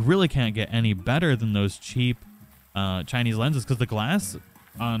 you really can't get any better than those cheap Chinese lenses because the glass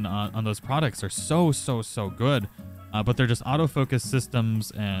on those products are so good. But they're just autofocus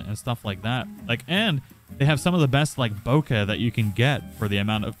systems and stuff like that. Like, and they have some of the best like bokeh that you can get for the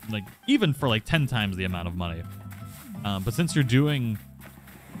amount of like, even for like 10 times the amount of money. But since you're doing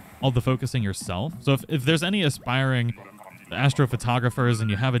all the focusing yourself, so if there's any aspiring astrophotographers and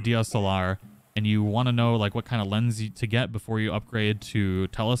you have a DSLR and you want to know like what kind of lens to get before you upgrade to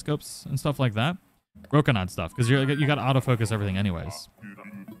telescopes and stuff like that, Rokonon stuff, because you got to autofocus everything anyways.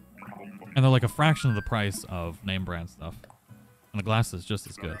 And they're like a fraction of the price of name brand stuff. And the glass is just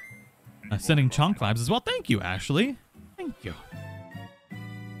as good. Sending chunk vibes as well. Thank you, Ashley. Thank you.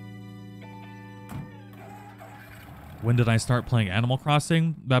 When did I start playing Animal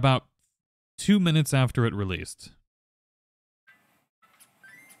Crossing? About 2 minutes after it released.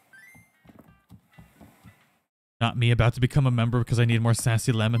 Not me about to become a member because I need more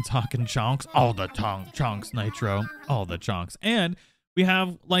sassy lemon talking chonks. All the chonks, Nitro. All the chonks. And we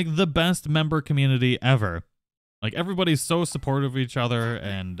have like the best member community ever. Like everybody's so supportive of each other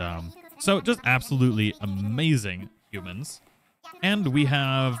and so just absolutely amazing humans. And we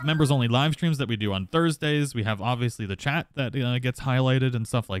have members only live streams that we do on Thursdays. We have obviously the chat that gets highlighted and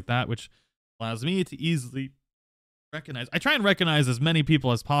stuff like that, which allows me to easily recognize. I try and recognize as many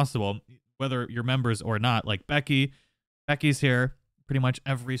people as possible, whether you're members or not. Like Becky's here. pretty much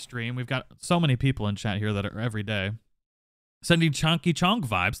every stream. We've got so many people in chat here that are every day. Sending chonky chonk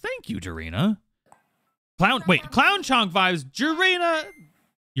vibes. Thank you, Jarena. Clown chonk vibes. Jarena,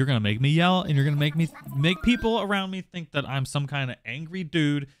 you're going to make me yell, and you're going to make people around me think that I'm some kind of angry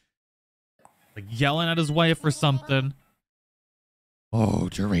dude, like yelling at his wife or something. Oh,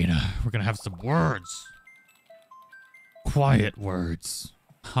 Jarena, we're going to have some words. Quiet words.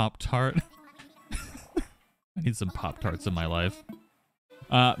 Pop-Tart. I need some Pop-Tarts in my life.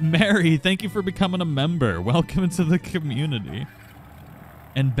 Mary, thank you for becoming a member. Welcome to the community.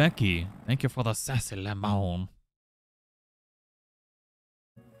 And Becky, thank you for the sassy lemon.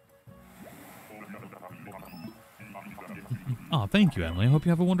 Oh, thank you, Emily. I hope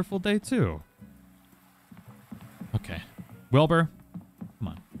you have a wonderful day, too. Okay. Wilbur, come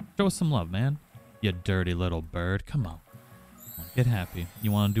on. Show us some love, man. You dirty little bird. Come on. Get happy.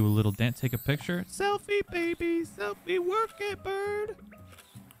 You want to do a little dance? Take a picture? Selfie, baby. Selfie. Work it, bird.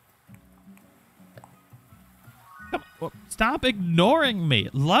 Come on. Stop ignoring me.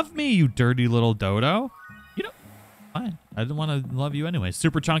 Love me, you dirty little dodo. You know, fine. I didn't want to love you anyway.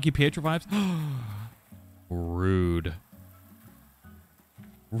 Super chunky Pietro vibes. Rude.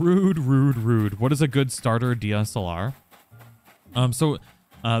 Rude, rude, rude. What is a good starter DSLR?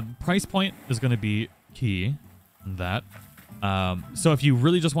 Price point is going to be key in that. So if you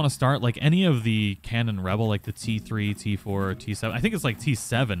really just want to start, like any of the Canon Rebel, like the T3, T4, T7, I think it's like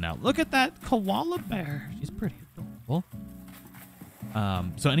T7 now. Look at that koala bear. She's pretty adorable.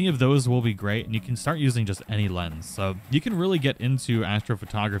 So any of those will be great, and you can start using just any lens. So you can really get into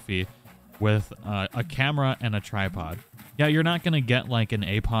astrophotography with a camera and a tripod. Yeah, you're not going to get like an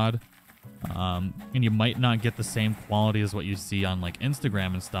A-pod, and you might not get the same quality as what you see on like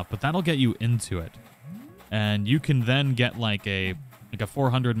Instagram and stuff, but that'll get you into it. And you can then get like a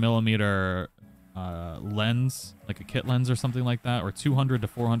 400 millimeter lens, like a kit lens or something like that, or 200 to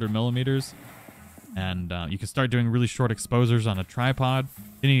 400 millimeters. And you can start doing really short exposures on a tripod.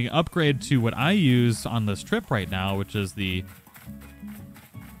 Then you can upgrade to what I use on this trip right now, which is the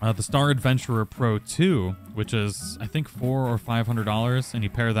Star Adventurer Pro 2, which is I think $400 or $500, and you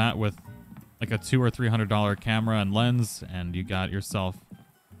pair that with like a $200 or $300 camera and lens, and you got yourself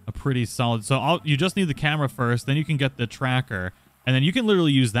a pretty solid. So you just need the camera first, then you can get the tracker, and then you can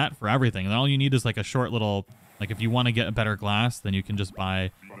literally use that for everything. And all you need is like a short little, like if you want to get a better glass, then you can just buy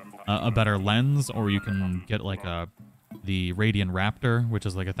a better lens, or you can get like the Radian Raptor, which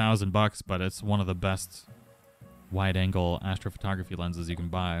is like $1,000, but it's one of the best wide-angle astrophotography lenses you can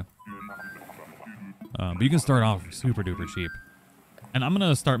buy. But you can start off super duper cheap. And I'm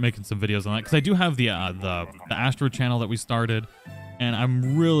gonna start making some videos on that because I do have the Astro channel that we started, and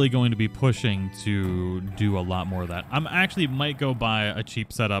I'm really going to be pushing to do a lot more of that. I'm actually might go buy a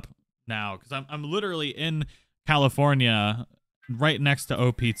cheap setup now because I'm literally in California, right next to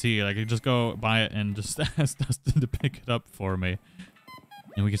OPT. Like, I could just go buy it and just ask Dustin to pick it up for me,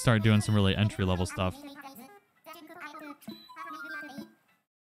 and we can start doing some really entry-level stuff.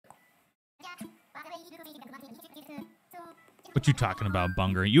 What you talking about,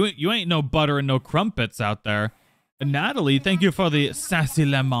 Bunger? You ain't no butter and no crumpets out there. And Natalie, thank you for the sassy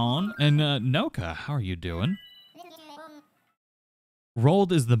lemon. And Noka, how are you doing?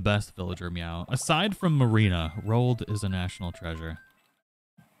 Rold is the best villager, meow. Aside from Marina, Rold is a national treasure.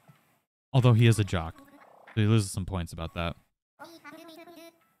 Although he is a jock. So he loses some points about that.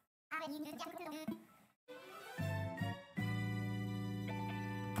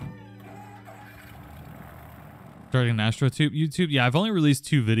 Starting an AstroTube YouTube? Yeah, I've only released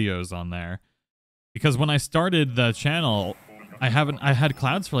 2 videos on there. Because when I started the channel, I had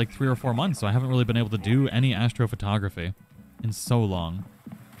clouds for like 3 or 4 months, so I haven't really been able to do any astrophotography in so long.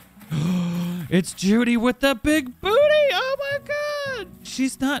 It's Judy with the big booty! Oh my god!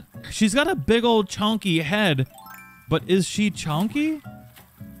 She's got a big old chonky head, but is she chonky?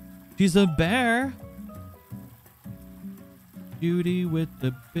 She's a bear. Judy with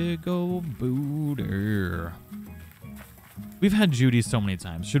the big old booty. We've had Judy so many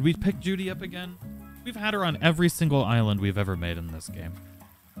times. Should we pick Judy up again? We've had her on every single island we've ever made in this game.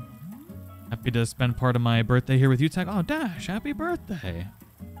 Happy to spend part of my birthday here with you, Tech. Oh, Dash, happy birthday.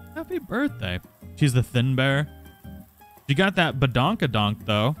 Happy birthday. She's the thin bear. She got that badonkadonk,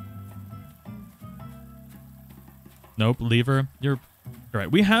 though. Nope, leave her. You're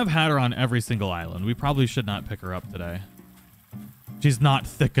right. We have had her on every single island. We probably should not pick her up today. She's not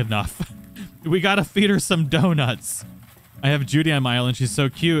thick enough. We gotta feed her some donuts. I have Judy on my island. She's so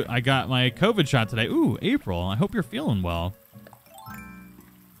cute. I got my COVID shot today. Ooh, April. I hope you're feeling well.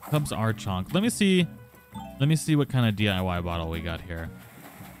 Cubs are chonk. Let me see what kind of DIY bottle we got here.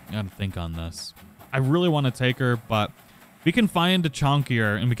 I gotta think on this. I really want to take her, but We can find a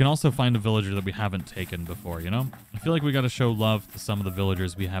chonkier, and we can also find a villager that we haven't taken before, you know? I feel like we gotta show love to some of the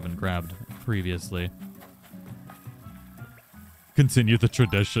villagers we haven't grabbed previously. Continue the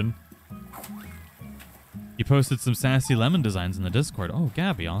tradition. You posted some sassy lemon designs in the Discord. Oh,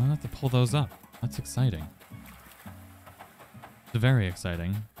 Gabby, I'll have to pull those up. That's exciting. It's very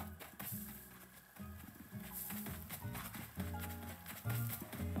exciting.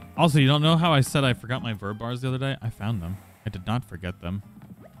 Also, you don't know how I said I forgot my verb bars the other day? I found them. I did not forget them.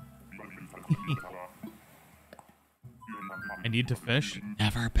 I need to fish?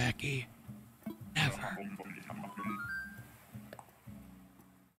 Never, Becky. Never.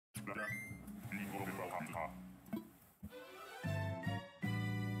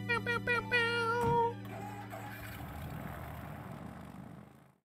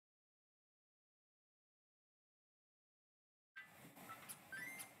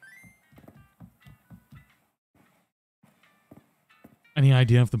 Any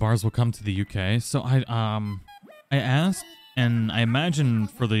idea if the bars will come to the UK? So I asked, and I imagine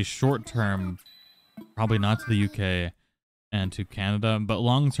for the short term, probably not to the UK and to Canada, but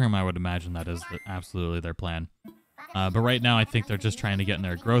long term, I would imagine that is absolutely their plan. But right now, I think they're just trying to get in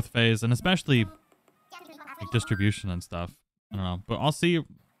their growth phase, and especially like distribution and stuff. I don't know, but I'll see.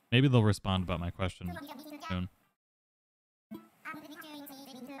 Maybe they'll respond about my question soon.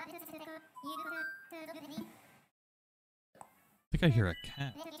 I think I hear a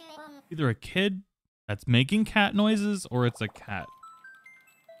cat. Either a kid that's making cat noises or it's a cat.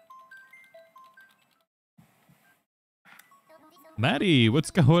 Maddie,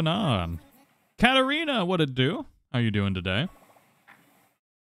 what's going on? Katarina, what it do? How you doing today?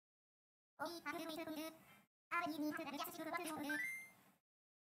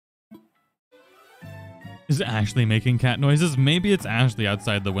 Is Ashley making cat noises? Maybe it's Ashley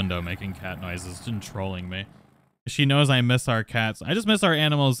outside the window making cat noises and trolling me. She knows I miss our cats. I just miss our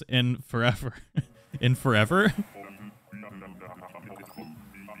animals in forever. In forever?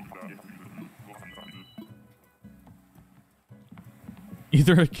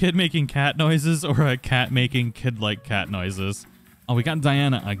 Either a kid making cat noises or a cat making kid-like cat noises. Oh, we got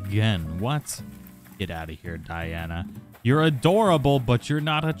Diana again. What? Get out of here, Diana. You're adorable, but you're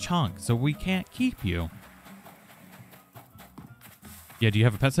not a chunk, so we can't keep you. Yeah, do you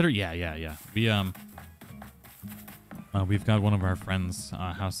have a pet sitter? Yeah. We've got one of our friends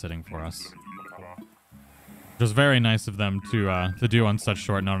house sitting for us. It was very nice of them to do on such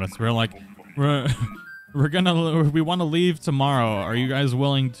short notice. We're like, we want to leave tomorrow. Are you guys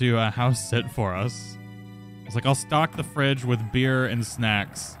willing to house sit for us? It's like, I'll stock the fridge with beer and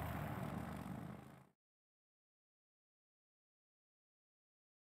snacks.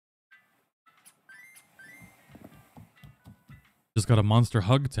 Just got a monster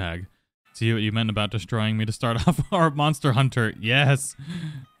hug tag. See what you meant about destroying me to start off our monster hunter. Yes,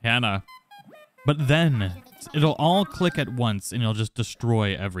 Hannah. But then it'll all click at once and you'll just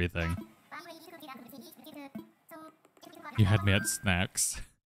destroy everything. You had me at snacks.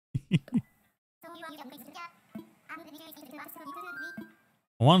 I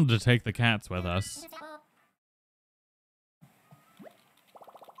wanted to take the cats with us.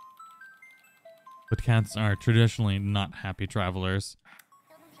 But cats are traditionally not happy travelers.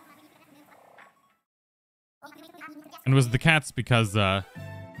 And it was the cats because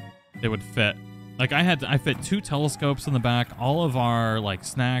they would fit. Like I fit 2 telescopes in the back, all of our like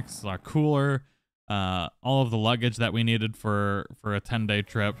snacks, our cooler, all of the luggage that we needed for a 10-day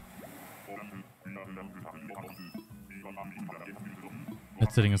trip.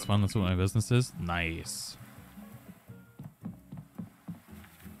 Pet sitting is fun. That's what my business is. Nice.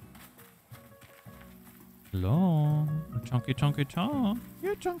 Hello. Chunky chonk.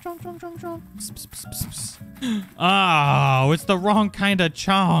 Yeah, chonk. Oh, it's the wrong kind of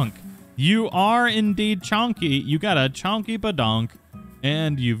chonk. You are indeed chonky. You got a chonky badonk.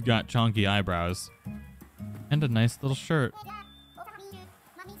 And you've got chonky eyebrows. And a nice little shirt.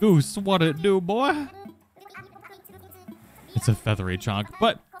 Goose, what it do, boy? It's a feathery chonk.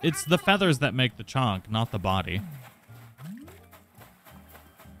 But it's the feathers that make the chonk, not the body.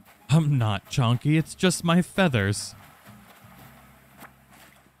 I'm not chonky, it's just my feathers.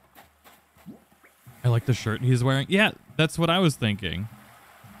 I like the shirt he's wearing. Yeah, that's what I was thinking.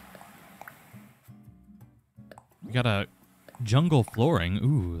 We got a jungle flooring.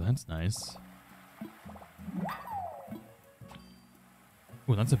 Ooh, that's nice.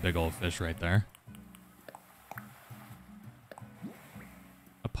 Ooh, that's a big old fish right there.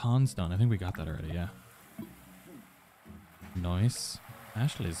 A pond stone. I think we got that already, yeah. Nice.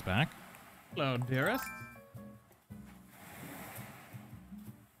 Ashley's back. Hello, dearest.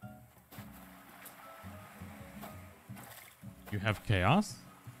 You have chaos?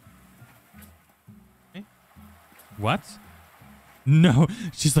 Okay. What? No.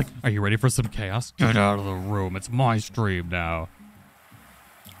 She's like, are you ready for some chaos? Get out of the room. It's my stream now.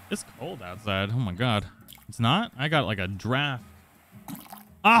 It's cold outside. Oh my god. It's not? I got like a draft.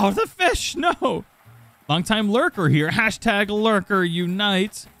 Oh, the fish! No! Longtime lurker here. Hashtag lurker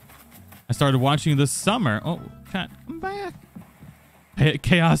unite. I started watching this summer. Oh, chat, come back.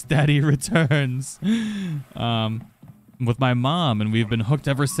 Chaos Daddy returns. With my mom, and we've been hooked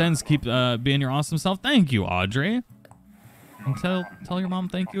ever since. Keep being your awesome self. Thank you, Audrey. And tell your mom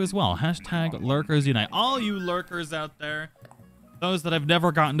thank you as well. Hashtag lurkers unite. All you lurkers out there. Those that I've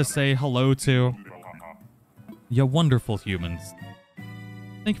never gotten to say hello to. You wonderful humans.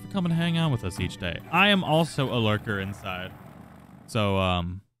 Thank you for coming to hang out with us each day. I am also a lurker inside. So,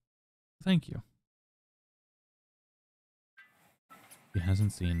 thank you. He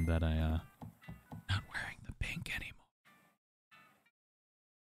hasn't seen that I, not wearing the pink anymore.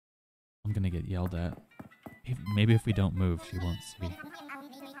 I'm gonna get yelled at. Maybe if we don't move, she won't see.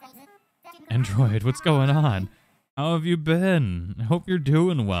 Android, what's going on? How have you been? I hope you're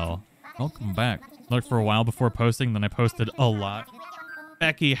doing well. Welcome back. Lurked for a while before posting, then I posted a lot.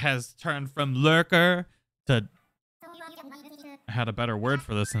 Becky has turned from lurker to... I had a better word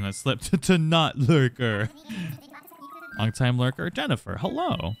for this and it slipped to not lurker. Long time lurker, Jennifer.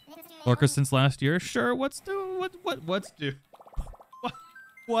 Hello. Lurker since last year. Sure. What's do? What's do?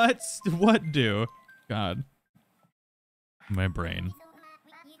 What do? God. My brain.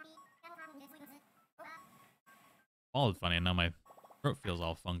 All funny, and now my throat feels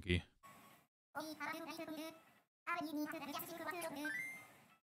all funky.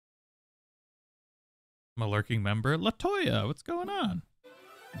 I'm a lurking member. Latoya, what's going on?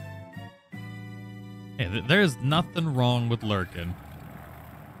 Hey, there's nothing wrong with lurking.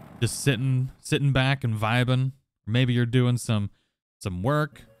 Just sitting back and vibing. Maybe you're doing some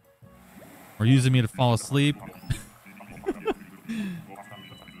work, or using me to fall asleep.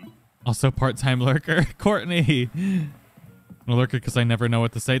 Also part-time lurker. Courtney. I'm a lurker because I never know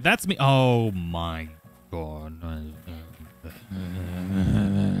what to say. That's me. Oh my god.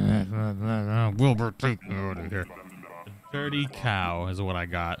 Wilbur, take me out of here. A dirty cow is what I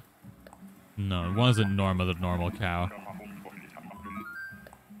got. No, it wasn't Norma the normal cow.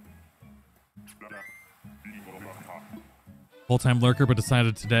 Full-time lurker, but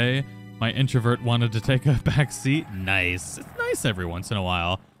decided today my introvert wanted to take a back seat. Nice. It's nice every once in a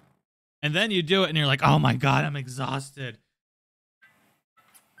while. And then you do it and you're like, oh my god, I'm exhausted.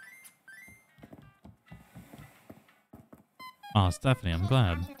 Oh, Stephanie, I'm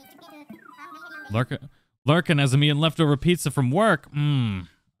glad. Lurking as me and leftover pizza from work. I'm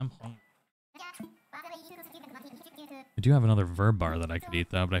hungry. I do have another verb bar that I could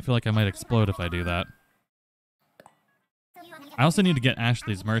eat though, but I feel like I might explode if I do that. I also need to get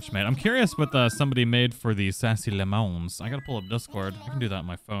Ashley's merch made. I'm curious what somebody made for the Sassy Lemons. I gotta pull up Discord. I can do that on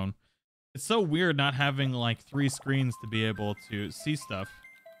my phone. It's so weird not having like 3 screens to be able to see stuff.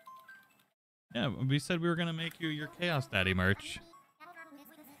 Yeah, we said we were gonna make you your Chaos Daddy merch.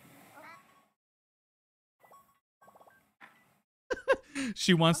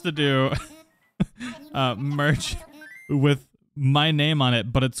 She wants to do merch with my name on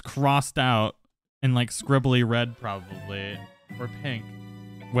it, but it's crossed out in like scribbly red probably, or pink,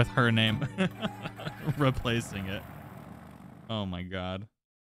 with her name replacing it. Oh my god.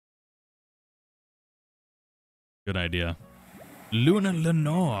 Good idea. Luna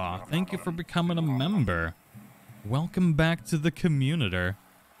Lenore, thank you for becoming a member. Welcome back to the community.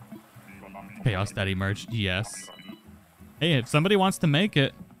 Chaos Daddy merch, yes. Hey, if somebody wants to make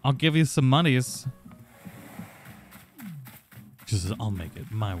it, I'll give you some monies. Just, I'll make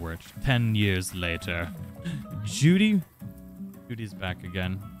it, my word. 10 years later. Judy? Judy's back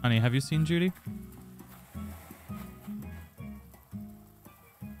again. Honey, have you seen Judy?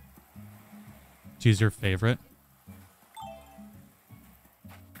 She's your favorite?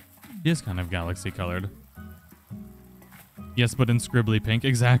 She is kind of galaxy colored. Yes, but in scribbly pink.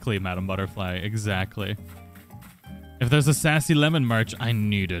 Exactly, Madam Butterfly. Exactly. If there's a Sassy Lemon merch, I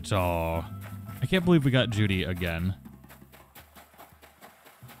need it all. I can't believe we got Judy again.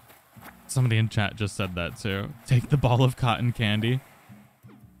 Somebody in chat just said that too. Take the ball of cotton candy.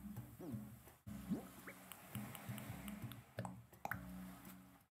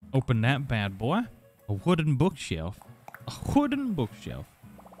 Open that bad boy. A wooden bookshelf. A wooden bookshelf.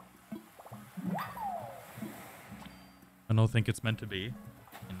 I don't think it's meant to be.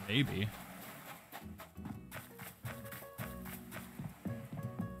 And maybe.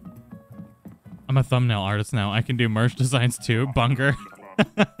 I'm a thumbnail artist now. I can do merch designs too. Bunger.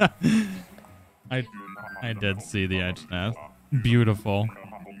 I did see the edge now. Beautiful.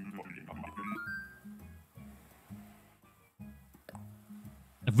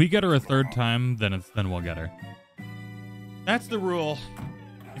 If we get her a third time, then we'll get her. That's the rule.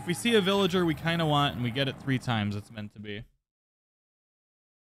 If we see a villager we kind of want and we get it 3 times, it's meant to be.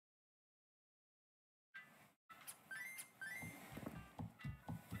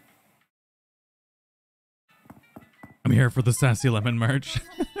 I'm here for the Sassy Lemon merch.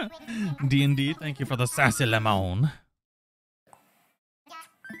 D&D, thank you for the Sassy Lemon.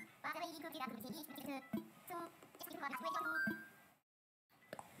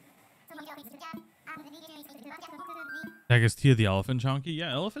 I guess Tia the elephant chonky?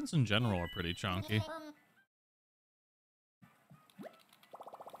 Yeah, elephants in general are pretty chonky.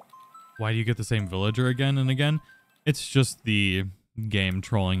 Why do you get the same villager again and again? It's just the game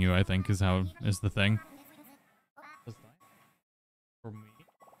trolling you, I think, is the thing. For me?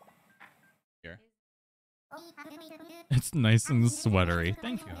 Here. It's nice and sweatery.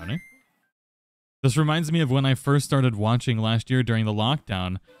 Thank you, honey. This reminds me of when I first started watching last year during the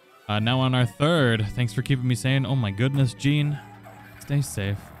lockdown. Now on our 3rd. Thanks for keeping me sane. Oh my goodness, Gene. Stay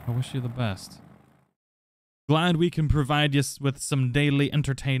safe. I wish you the best. Glad we can provide you with some daily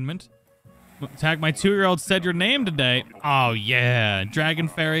entertainment. Tag, my 2-year-old said your name today. Oh yeah. Dragon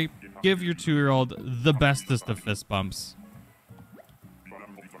Fairy, give your 2-year-old the bestest of fist bumps.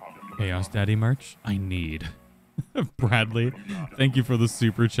 Chaos Daddy merch? I need. Bradley, thank you for the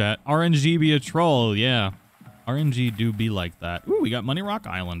super chat. RNG be a troll, yeah. RNG do be like that. Ooh, we got Money Rock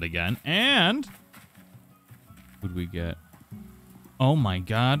Island again. And who'd we get? Oh my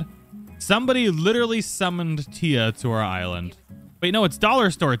god. Somebody literally summoned Tia to our island. Wait, no, it's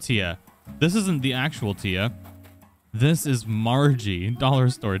Dollar Store Tia. This isn't the actual Tia. This is Margie, Dollar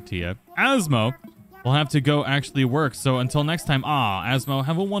Store Tia. Asmo will have to go actually work. So until next time, Asmo,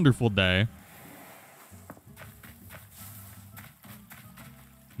 have a wonderful day.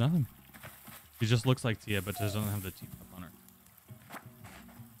 Nothing. She just looks like Tia, but she doesn't have the teacup on her.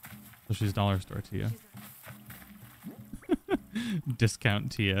 So she's Dollar Store Tia.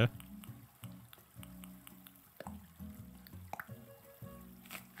 Discount Tia.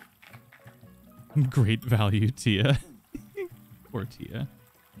 Great value Tia. Poor Tia.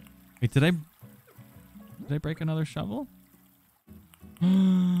 Wait, did I break another shovel?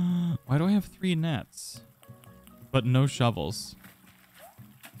 Why do I have 3 nets? But no shovels.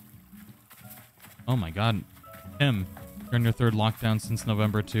 Oh my god. Tim, you're in your 3rd lockdown since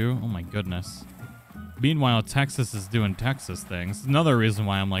November 2. Oh my goodness. Meanwhile, Texas is doing Texas things. Another reason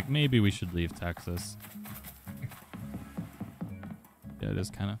why I'm like, maybe we should leave Texas. Yeah, it is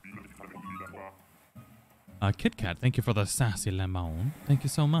kind of. Kit Kat, thank you for the sassy lemon. Thank you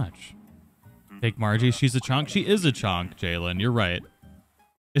so much. Take Margie, she's a chonk. She is a chonk, Jalen. You're right.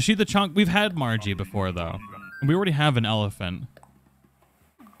 Is she the chonk? We've had Margie before, though. And we already have an elephant.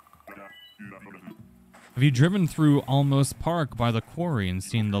 Have you driven through Almost Park by the quarry and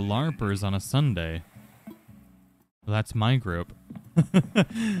seen the LARPers on a Sunday? Well, that's my group.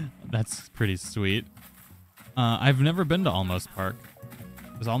 That's pretty sweet. I've never been to Almost Park.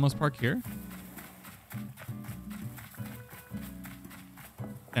 Is Almost Park here?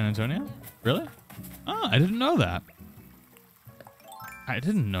 San Antonio? Really? Oh, I didn't know that. I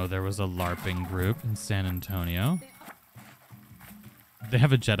didn't know there was a LARPing group in San Antonio. They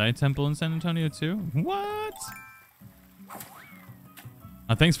have a Jedi temple in San Antonio too? What?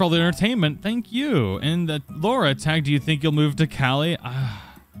 Thanks for all the entertainment. Thank you. And Laura tagged, do you think you'll move to Cali? I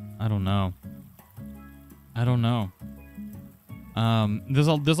don't know. I don't know. There's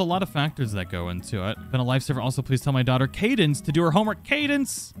a lot of factors that go into it. Been a lifesaver. Also, please tell my daughter Cadence to do her homework.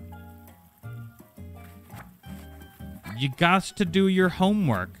 Cadence! You got to do your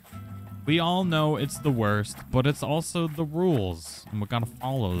homework. We all know it's the worst, but it's also the rules, and we gotta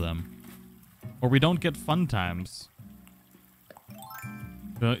follow them, or we don't get fun times.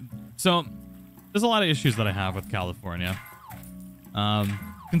 So, there's a lot of issues that I have with California.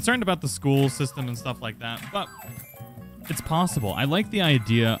 Concerned about the school system and stuff like that, but it's possible. I like the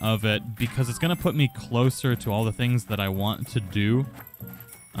idea of it because it's gonna put me closer to all the things that I want to do.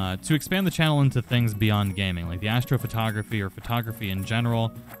 To expand the channel into things beyond gaming, like the astrophotography or photography in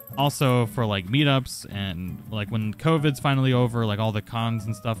general. Also for like meetups and like when COVID's finally over, like all the cons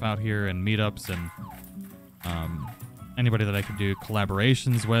and stuff out here and meetups and anybody that I could do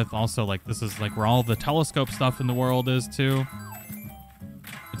collaborations with. Also, like this is like where all the telescope stuff in the world is too.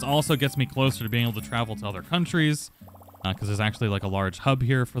 It also gets me closer to being able to travel to other countries because there's actually like a large hub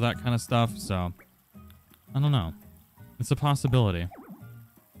here for that kind of stuff. So I don't know. It's a possibility.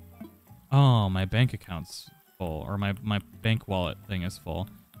 Oh, my bank account's full, or my bank wallet thing is full.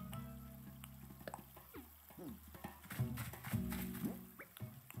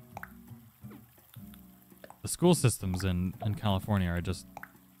 The school systems in California are just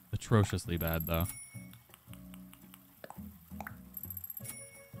atrociously bad, though.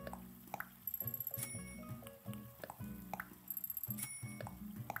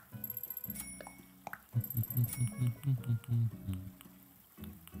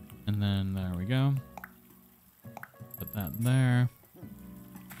 And then there we go. Put that there.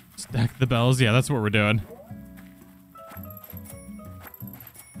 Stack the bells. Yeah, that's what we're doing.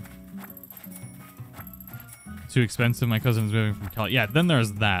 Too expensive. My cousin's moving from Cali. Yeah, then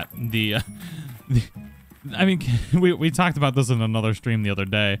there's that. I mean, we talked about this in another stream the other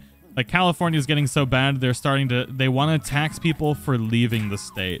day. Like, California's getting so bad, they want to tax people for leaving the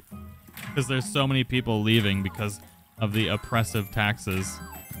state. Because there's so many people leaving because of the oppressive taxes.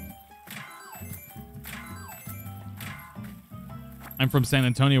 I'm from San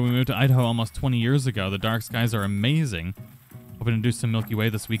Antonio. We moved to Idaho almost 20 years ago. The dark skies are amazing. Hoping to do some Milky Way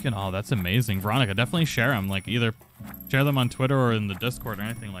this weekend. Oh, that's amazing. Veronica, definitely share them. Like, either share them on Twitter or in the Discord or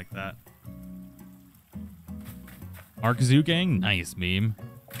anything like that. Arc Zoo Gang? Nice meme.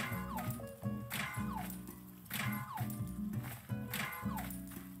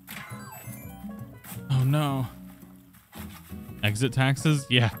 Oh, no. Exit taxes?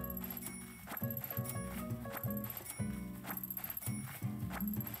 Yeah.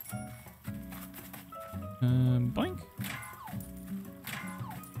 Boink.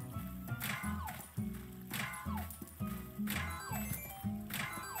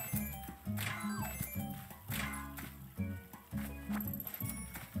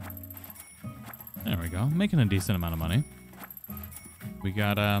 There we go. Making a decent amount of money. We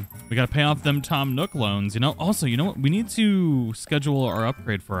gotta pay off them Tom Nook loans, you know? Also, you know what? We need to schedule our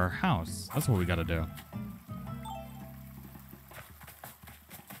upgrade for our house. That's what we gotta do.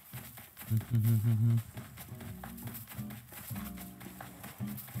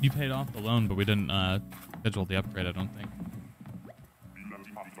 You paid off the loan, but we didn't schedule the upgrade, I don't think.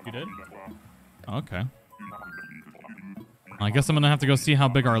 You did? Okay. I guess I'm going to have to go see how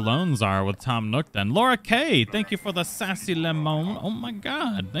big our loans are with Tom Nook then. Laura K, thank you for the sassy lemon. Oh my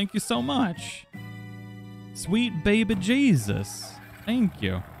god, thank you so much. Sweet baby Jesus. Thank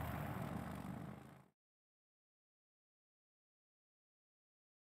you.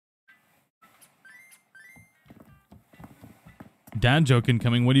 Dad joke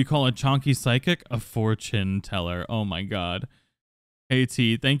incoming. What do you call a chonky psychic? A fortune teller. Oh my god. Hey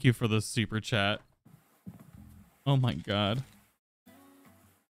T, thank you for the super chat. Oh my god.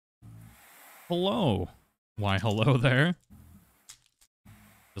 Hello. Why hello there?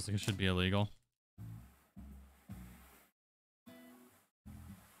 Feels like it should be illegal.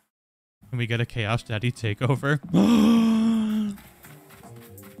 Can we get a Chaos Daddy takeover?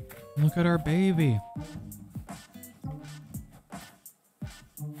 Look at our baby.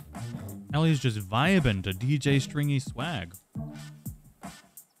 Ellie's just vibing to DJ Stringy swag.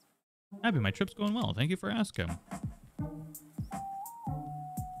 Abby, my trip's going well. Thank you for asking.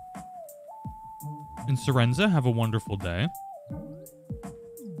 And Serenza, have a wonderful day.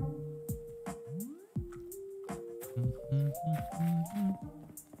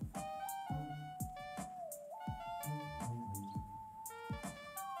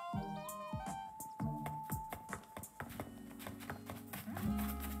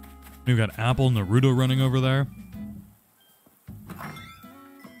 We've got Apple Naruto running over there.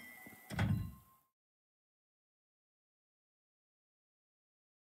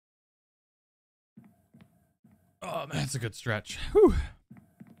 Oh man, that's a good stretch. Whew.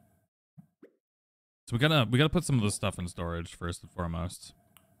 So we gotta put some of this stuff in storage first and foremost.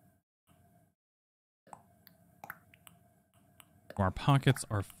 Our pockets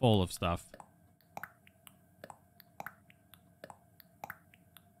are full of stuff.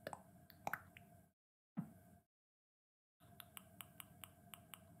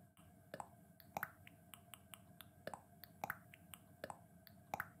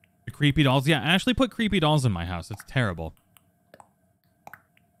 Creepy dolls. Yeah, Ashley put creepy dolls in my house. It's terrible.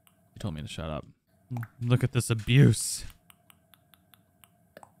 She told me to shut up. Look at this abuse.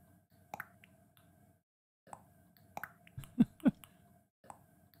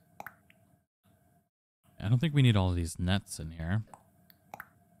 I don't think we need all of these nets in here.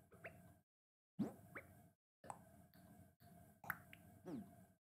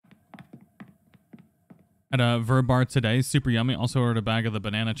 At a Verb Bar today, super yummy. Also ordered a bag of the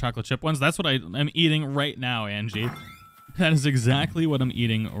banana chocolate chip ones. That's what I'm eating right now, Angie. That is exactly what I'm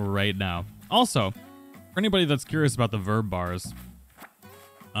eating right now. Also, for anybody that's curious about the Verb Bars,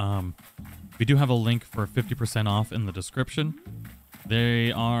 we do have a link for 50% off in the description.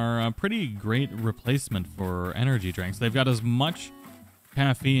 They are a pretty great replacement for energy drinks. They've got as much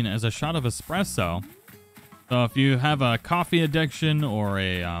caffeine as a shot of espresso, So if you have a coffee addiction or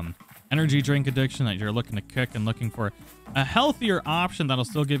a energy drink addiction that you're looking to kick and looking for a healthier option that'll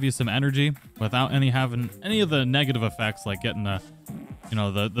still give you some energy without having any of the negative effects, like getting the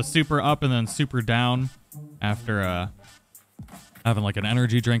super up and then super down after having like an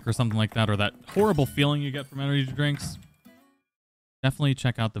energy drink or something like that, or that horrible feeling you get from energy drinks, definitely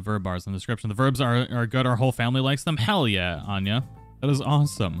check out the verb bars in the description. The verbs are good. Our whole family likes them. Hell yeah, Anya. That is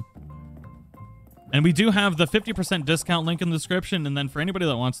awesome. And we do have the 50% discount link in the description. And then for anybody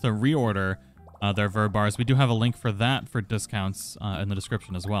that wants to reorder their verb bars, we do have a link for that for discounts in the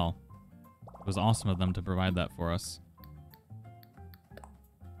description as well. It was awesome of them to provide that for us.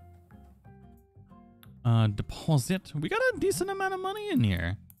 Deposit. We got a decent amount of money in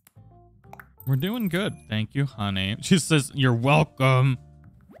here. We're doing good. Thank you, honey. She says, you're welcome.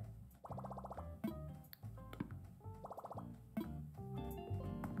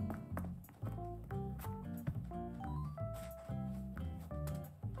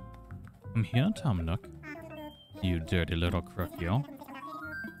 I'm here, Tom Nook. You dirty little crook, yo.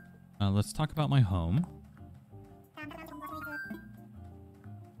 Let's talk about my home.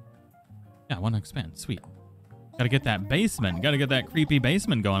 Yeah, I want to expand. Sweet. Gotta get that basement. Gotta get that creepy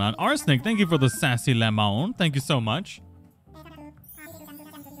basement going on. Arsenic, thank you for the sassy lemon. Thank you so much.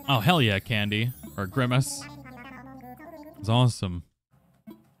 Oh, hell yeah, Candy. Or Grimace. It's awesome.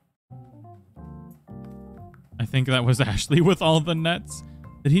 I think that was Ashley with all the nets.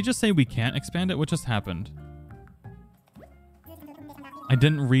 Did he just say we can't expand it? What just happened? I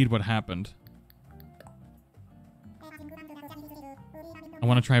didn't read what happened. I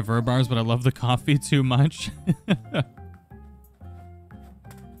want to try verb bars, but I love the coffee too much.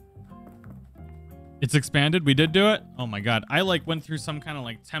 It's expanded? We did do it? Oh my god. I like went through some kind of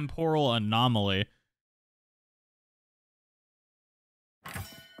like temporal anomaly.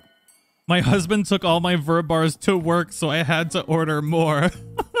 My husband took all my verb bars to work, so I had to order more.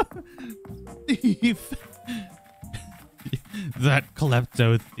 Thief. That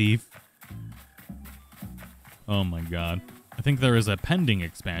klepto thief. Oh my god. I think there is a pending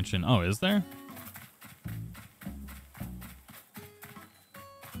expansion. Oh, is there?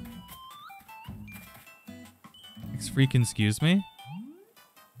 Excuse me?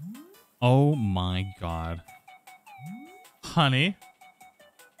 Oh my god. Honey.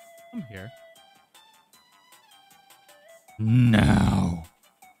 I'm here. No.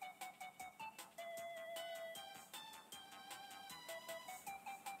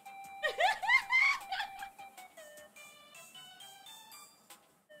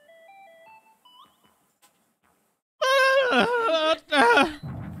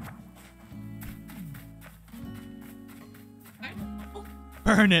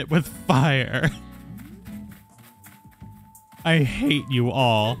 Burn it with fire. I hate you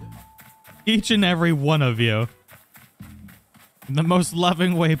all. Each and every one of you. In the most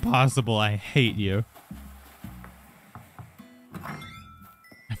loving way possible, I hate you.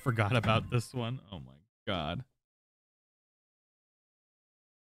 I forgot about this one. Oh my god.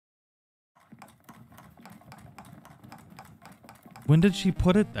 When did she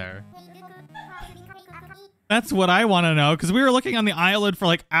put it there? That's what I want to know, because we were looking on the island for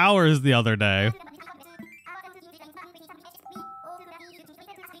like hours the other day.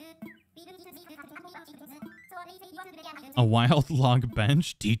 A wild log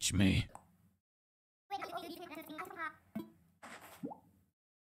bench? Teach me.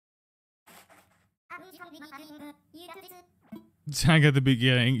 Tag at the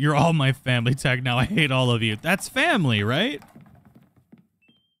beginning. You're all my family. Tag now. I hate all of you. That's family, right?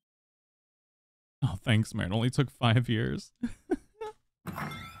 Oh, thanks, man. It only took 5 years.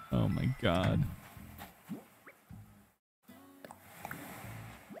 Oh my god.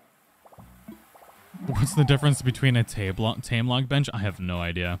 What's the difference between a tame log bench? I have no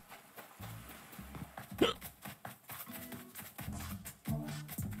idea.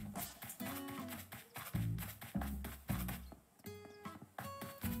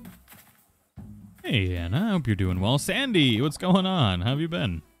 Hey, Anna. I hope you're doing well. Sandy, what's going on? How have you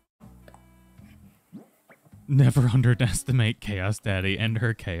been? Never underestimate Chaos Daddy and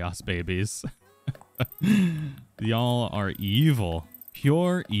her Chaos babies. Y'all are evil.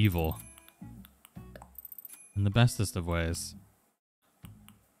 Pure evil. In the bestest of ways.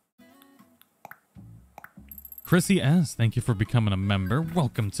 Chrissy S., thank you for becoming a member.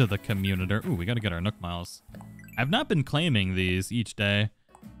 Welcome to the community. Ooh, we gotta get our Nook Miles. I've not been claiming these each day.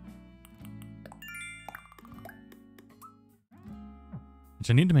 Which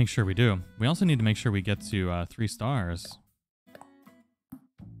I need to make sure we do. We also need to make sure we get to 3 stars.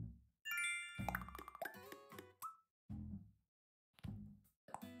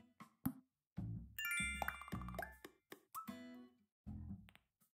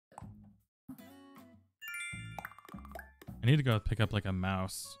 I need to go pick up like a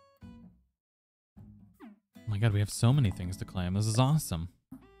mouse. Oh my god, we have so many things to claim. This is awesome.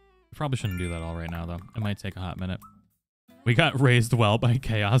 We probably shouldn't do that all right now, though. It might take a hot minute. We got raised well by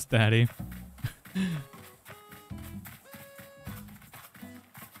Chaos Daddy.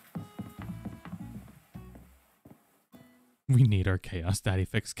 We need our Chaos Daddy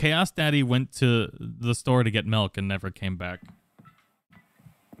fix. Chaos Daddy went to the store to get milk and never came back.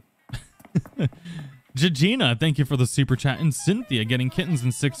 Jajina, thank you for the super chat. And Cynthia getting kittens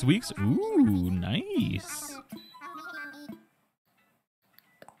in 6 weeks. Ooh, nice.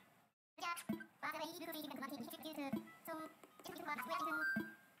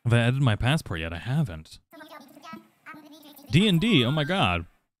 Have I added my passport yet? I haven't. D&D, oh my god.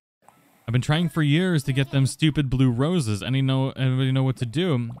 I've been trying for years to get them stupid blue roses. Anybody know what to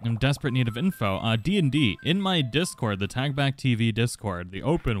do? I'm in desperate need of info. D&D, in my Discord, the Tagback TV Discord, the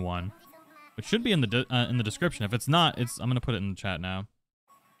open one, which should be in the description. If it's not, I'm gonna put it in the chat now.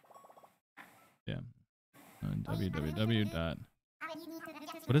 Yeah. www.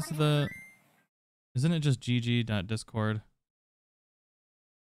 What is the? Isn't it just gg.discord?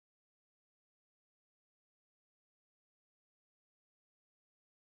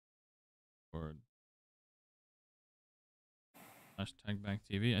 Tagback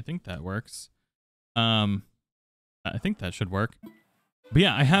TV. I think that works. I think that should work. But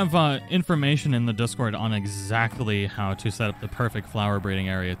yeah, I have information in the Discord on exactly how to set up the perfect flower breeding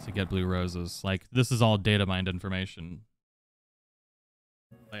area to get blue roses. Like, this is all data mined information.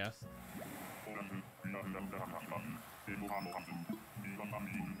 Oh, yes.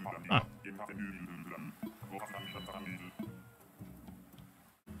 Huh.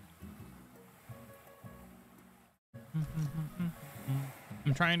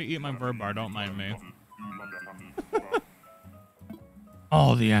 I'm trying to eat my verb bar, don't mind me.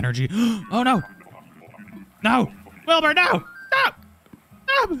 Oh, the energy. Oh, no. No. Wilbur, no. Stop.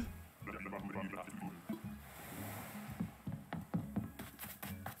 Stop.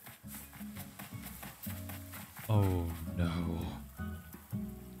 Oh, no.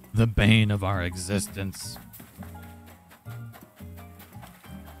 The bane of our existence.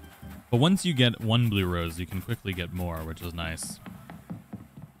 But once you get one blue rose, you can quickly get more, which is nice.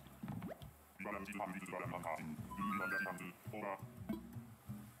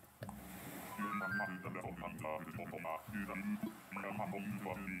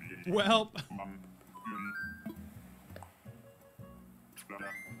 Well,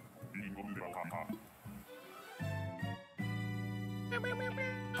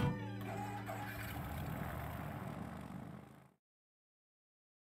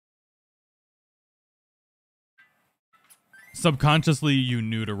 subconsciously you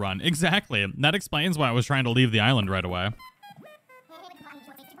knew to run. Exactly. That explains why I was trying to leave the island right away.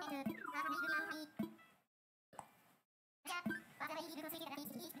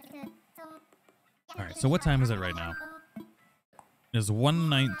 Alright, so what time is it right now? It is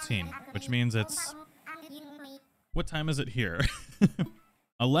 1:19, which means it's... What time is it here?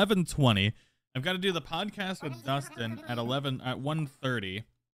 11:20. I've got to do the podcast with Dustin at 1:30.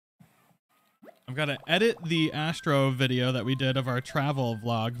 I've got to edit the Astro video that we did of our travel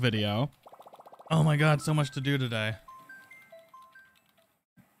vlog video. Oh my god, so much to do today.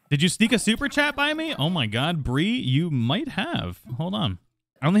 Did you sneak a super chat by me? Oh my god, Bree, you might have. Hold on.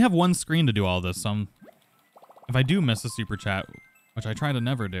 I only have one screen to do all this, so if I do miss a super chat, which I try to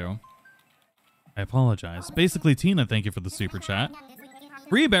never do, I apologize. Basically, Tina, thank you for the super chat.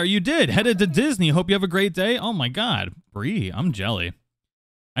 Bree Bear, you did. Headed to Disney. Hope you have a great day. Oh my god. Bree, I'm jelly.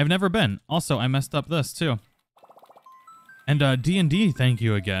 I've never been. Also, I messed up this too. And D&D, thank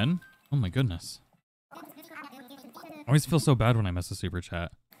you again. Oh my goodness. I always feel so bad when I miss a super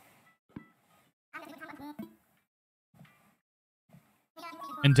chat.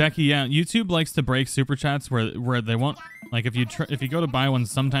 And Decky, yeah, YouTube likes to break super chats where they won't, like if you go to buy one,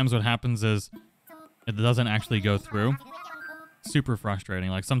 sometimes what happens is it doesn't actually go through. Super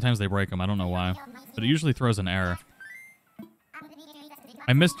frustrating. Like sometimes they break them. I don't know why, but it usually throws an error.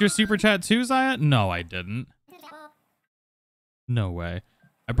 I missed your super chat too, Zaya? No, I didn't. No way.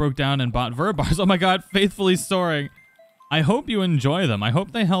 I broke down and bought verb bars. Oh my god, faithfully soaring. I hope you enjoy them. I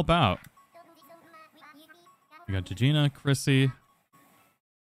hope they help out. We got Jajina, Chrissy.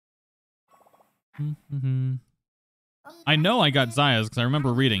 I know I got Zaya's because I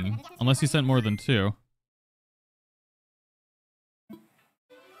remember reading, unless you sent more than 2.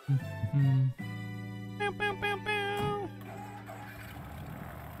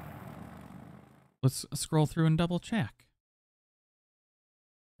 Let's scroll through and double check.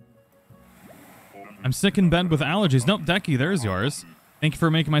 I'm sick in bed with allergies. Nope, Decky, there's yours. Thank you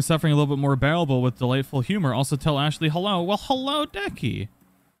for making my suffering a little bit more bearable with delightful humor. Also tell Ashley hello. Well, hello, Decky.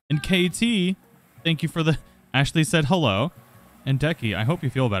 And KT, thank you for the... Ashley said hello. And Decky, I hope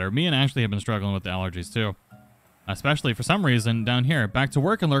you feel better. Me and Ashley have been struggling with the allergies too. Especially for some reason down here. Back to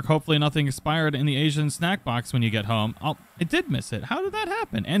work and lurk. Hopefully nothing expired in the Asian snack box when you get home. Oh, I did miss it. How did that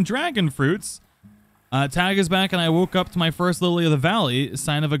happen? And dragon fruits. Tag is back and I woke up to my first lily of the valley.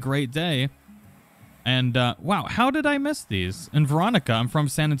 Sign of a great day. And, wow, how did I miss these? And Veronica, I'm from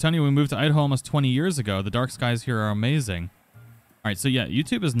San Antonio. We moved to Idaho almost 20 years ago. The dark skies here are amazing. All right, so yeah,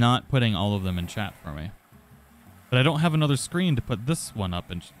 YouTube is not putting all of them in chat for me. But I don't have another screen to put this one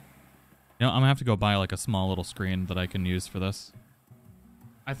up in. You know, I'm going to have to go buy, like, a small little screen that I can use for this.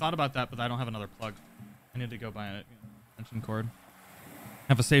 I thought about that, but I don't have another plug. I need to go buy an extension cord.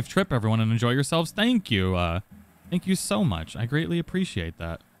 Have a safe trip, everyone, and enjoy yourselves. Thank you. Thank you so much. I greatly appreciate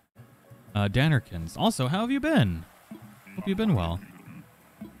that. Dannerkins. Also, how have you been? Hope you've been well.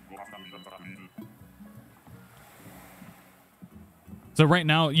 So right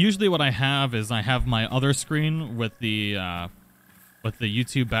now, usually what I have is I have my other screen with the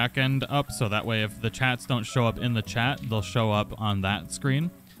YouTube backend up, so that way if the chats don't show up in the chat, they'll show up on that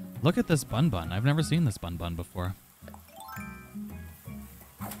screen. Look at this bun bun. I've never seen this bun bun before.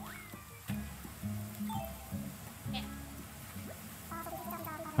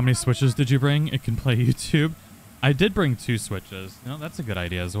 How many switches did you bring? It can play YouTube. I did bring 2 switches. You know, that's a good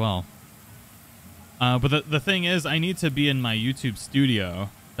idea as well. But the thing is, I need to be in my YouTube studio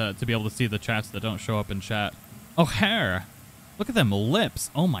to be able to see the chats that don't show up in chat. Oh, hair! Look at them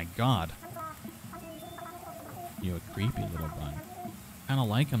lips! Oh my god. You a creepy little bun. Kinda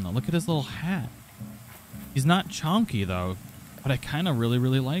like him though. Look at his little hat. He's not chonky though, but I kinda really,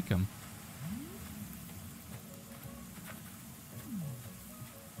 really like him.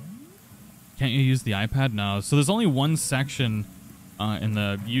 Can't you use the iPad? No. So there's only one section in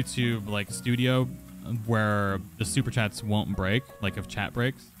the YouTube like studio where the super chats won't break, like if chat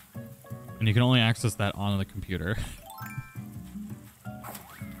breaks, and you can only access that on the computer.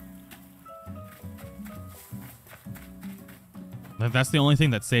 That's the only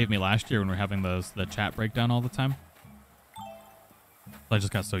thing that saved me last year when we were having the chat breakdown all the time. I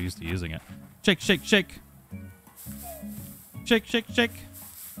just got so used to using it. Shake, shake, shake. Shake, shake, shake.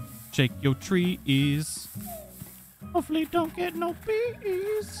 Shake your trees. Hopefully don't get no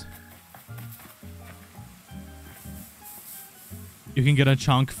bees. You can get a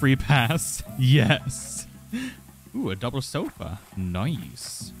chonk free pass. Yes. Ooh, a double sofa.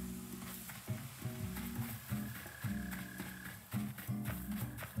 Nice.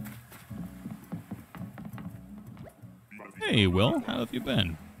 Hey, Will. How have you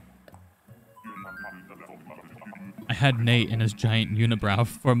been? I had Nate in his giant unibrow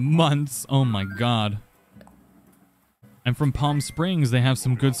for months. Oh my god. I'm from Palm Springs. They have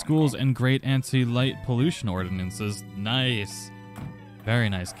some good schools and great anti-light pollution ordinances. Nice. Very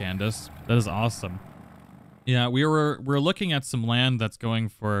nice, Candace. That is awesome. Yeah, we're looking at some land that's going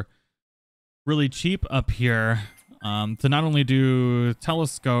for really cheap up here to not only do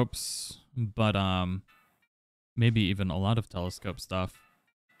telescopes, but maybe even a lot of telescope stuff.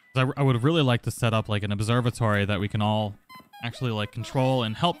 I would really like to set up like an observatory that we can all actually like control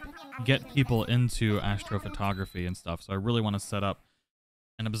and help get people into astrophotography and stuff. So I really want to set up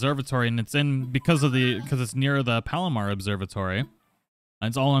an observatory, and it's because it's near the Palomar Observatory.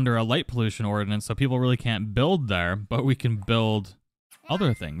 It's all under a light pollution ordinance, so people really can't build there, but we can build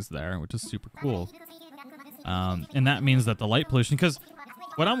other things there, which is super cool. And that means that the light pollution, because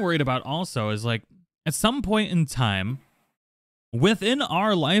what I'm worried about also is like at some point in time, within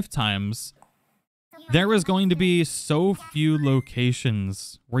our lifetimes, there is going to be so few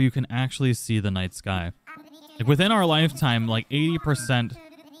locations where you can actually see the night sky. Like within our lifetime, like 80%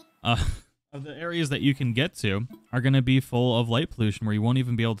 of the areas that you can get to are going to be full of light pollution where you won't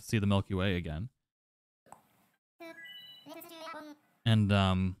even be able to see the Milky Way again.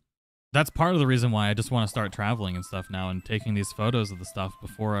 And that's part of the reason why I just want to start traveling and stuff now and taking these photos of the stuff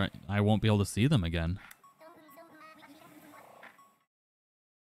before I won't be able to see them again.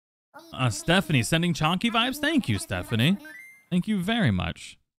 Stephanie sending chonky vibes. Thank you, Stephanie. Thank you very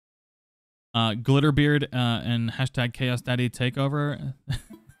much. Glitterbeard and hashtag Chaos Daddy Takeover.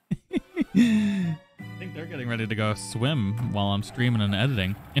 I think they're getting ready to go swim while I'm streaming and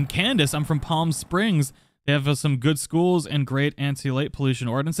editing. And Candace, I'm from Palm Springs. They have some good schools and great anti-light pollution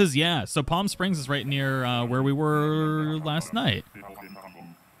ordinances. Yeah, so Palm Springs is right near where we were last night.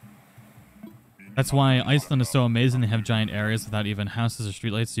 That's why Iceland is so amazing. They have giant areas without even houses or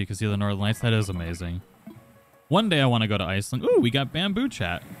streetlights so you can see the northern lights. That is amazing. One day I want to go to Iceland. Ooh, we got Bamboo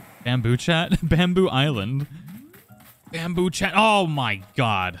Chat. Bamboo Chat? Bamboo Island. Bamboo chat. Oh my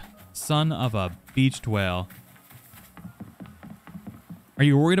god. Son of a beached whale. Are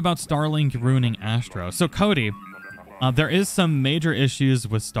you worried about Starlink ruining Astro? So Cody, there is some major issues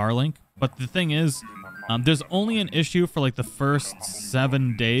with Starlink, but the thing is, there's only an issue for like the first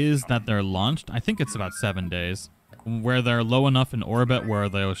 7 days that they're launched. I think it's about 7 days, where they're low enough in orbit where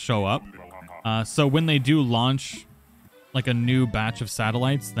they'll show up. So when they do launch like a new batch of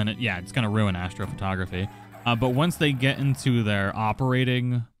satellites, then it's going to ruin astrophotography. But once they get into their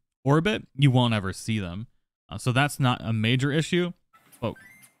operating orbit, you won't ever see them. So that's not a major issue, but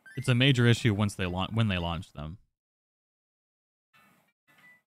it's a major issue when they launch them.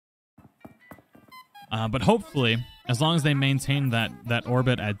 But hopefully, as long as they maintain that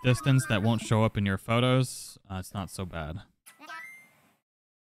orbit at distance that won't show up in your photos, it's not so bad.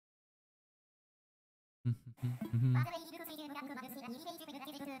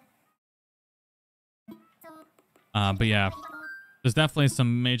 But yeah, there's definitely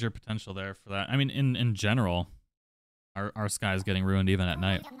some major potential there for that. I mean, in general, our sky is getting ruined even at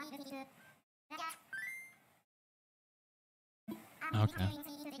night. Okay.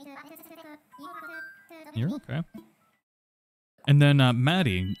 You're okay. And then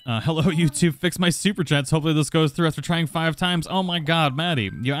Maddie, hello YouTube, fix my super chats. Hopefully this goes through after trying 5 times. Oh my god,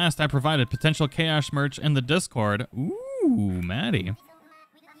 Maddie, you asked, I provided potential Chaos merch in the Discord. Ooh, Maddie.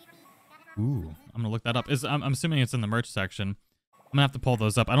 Ooh, I'm gonna look that up. I'm assuming it's in the merch section. I'm gonna have to pull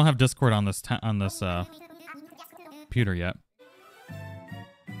those up. I don't have Discord on this computer yet.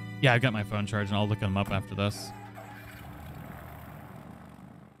 Yeah, I got my phone charged, and I'll look them up after this.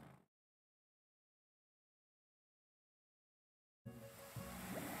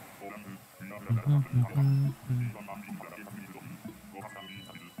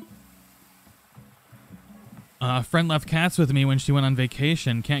 A friend left cats with me when she went on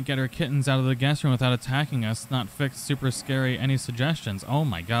vacation. Can't get her kittens out of the guest room without attacking us. Not fixed. Super scary. Any suggestions? Oh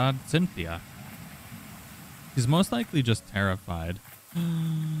my god, Cynthia. She's most likely just terrified.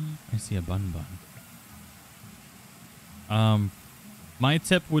 I see a bun. My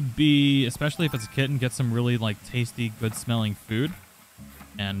tip would be, especially if it's a kitten, get some really like tasty, good smelling food.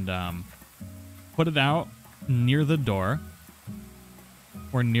 And put it out near the door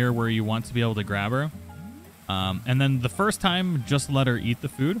or near where you want to be able to grab her. And then the first time, just let her eat the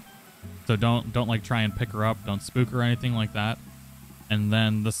food. So don't like try and pick her up. Don't spook her or anything like that. And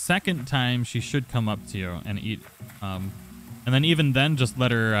then the second time, she should come up to you and eat. And then even then, just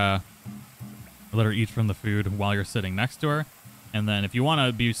let her eat from the food while you're sitting next to her. And then if you want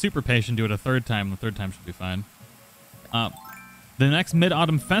to be super patient, do it a third time. The third time should be fine. The next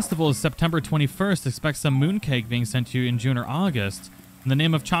Mid-Autumn Festival is September 21st. Expect some mooncake being sent to you in June or August. And the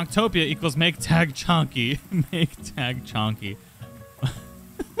name of Chonktopia equals make tag chonky. Make tag chonky.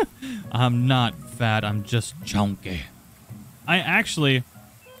 I'm not fat, I'm just chunky. I actually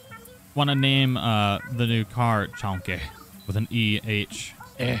want to name the new car Chonky with an E-H.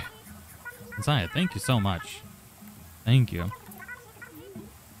 Messiah, thank you so much. Thank you.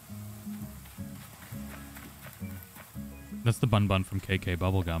 That's the Bun Bun from KK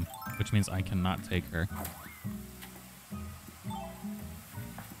Bubblegum, which means I cannot take her.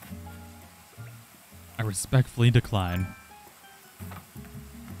 I respectfully decline.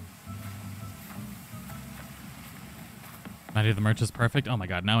 Maddie, the merch is perfect. Oh my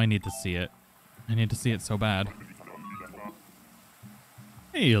god, now I need to see it. I need to see it so bad.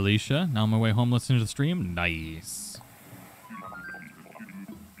 Hey, Alicia. Now on my way home listening to the stream. Nice.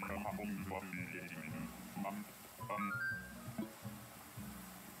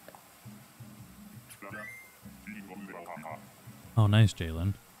 Oh, nice,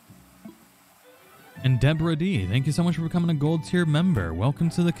 Jalen. And Deborah D, thank you so much for becoming a gold tier member. Welcome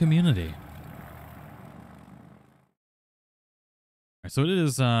to the community. All right, so it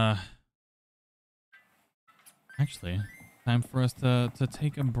is actually time for us to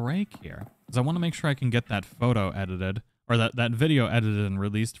take a break here, because I want to make sure I can get that photo edited, or that video edited and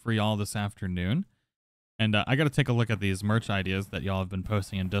released for y'all this afternoon. And I got to take a look at these merch ideas that y'all have been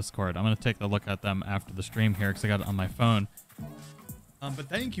posting in Discord. I'm going to take a look at them after the stream here, because I got it on my phone. But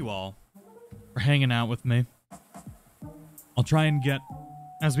thank you all for hanging out with me. I'll try and get,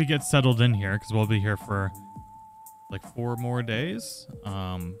 as we get settled in here, because we'll be here for like 4 more days.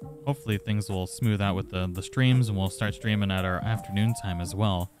 Hopefully things will smooth out with the streams, and we'll start streaming at our afternoon time as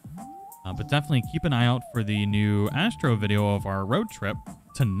well. But definitely keep an eye out for the new Astro video of our road trip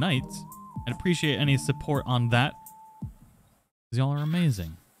tonight. I'd appreciate any support on that, because y'all are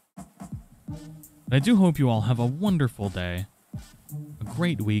amazing. But I do hope you all have a wonderful day, a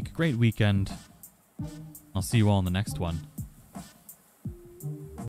great week, great weekend. I'll see you all in the next one.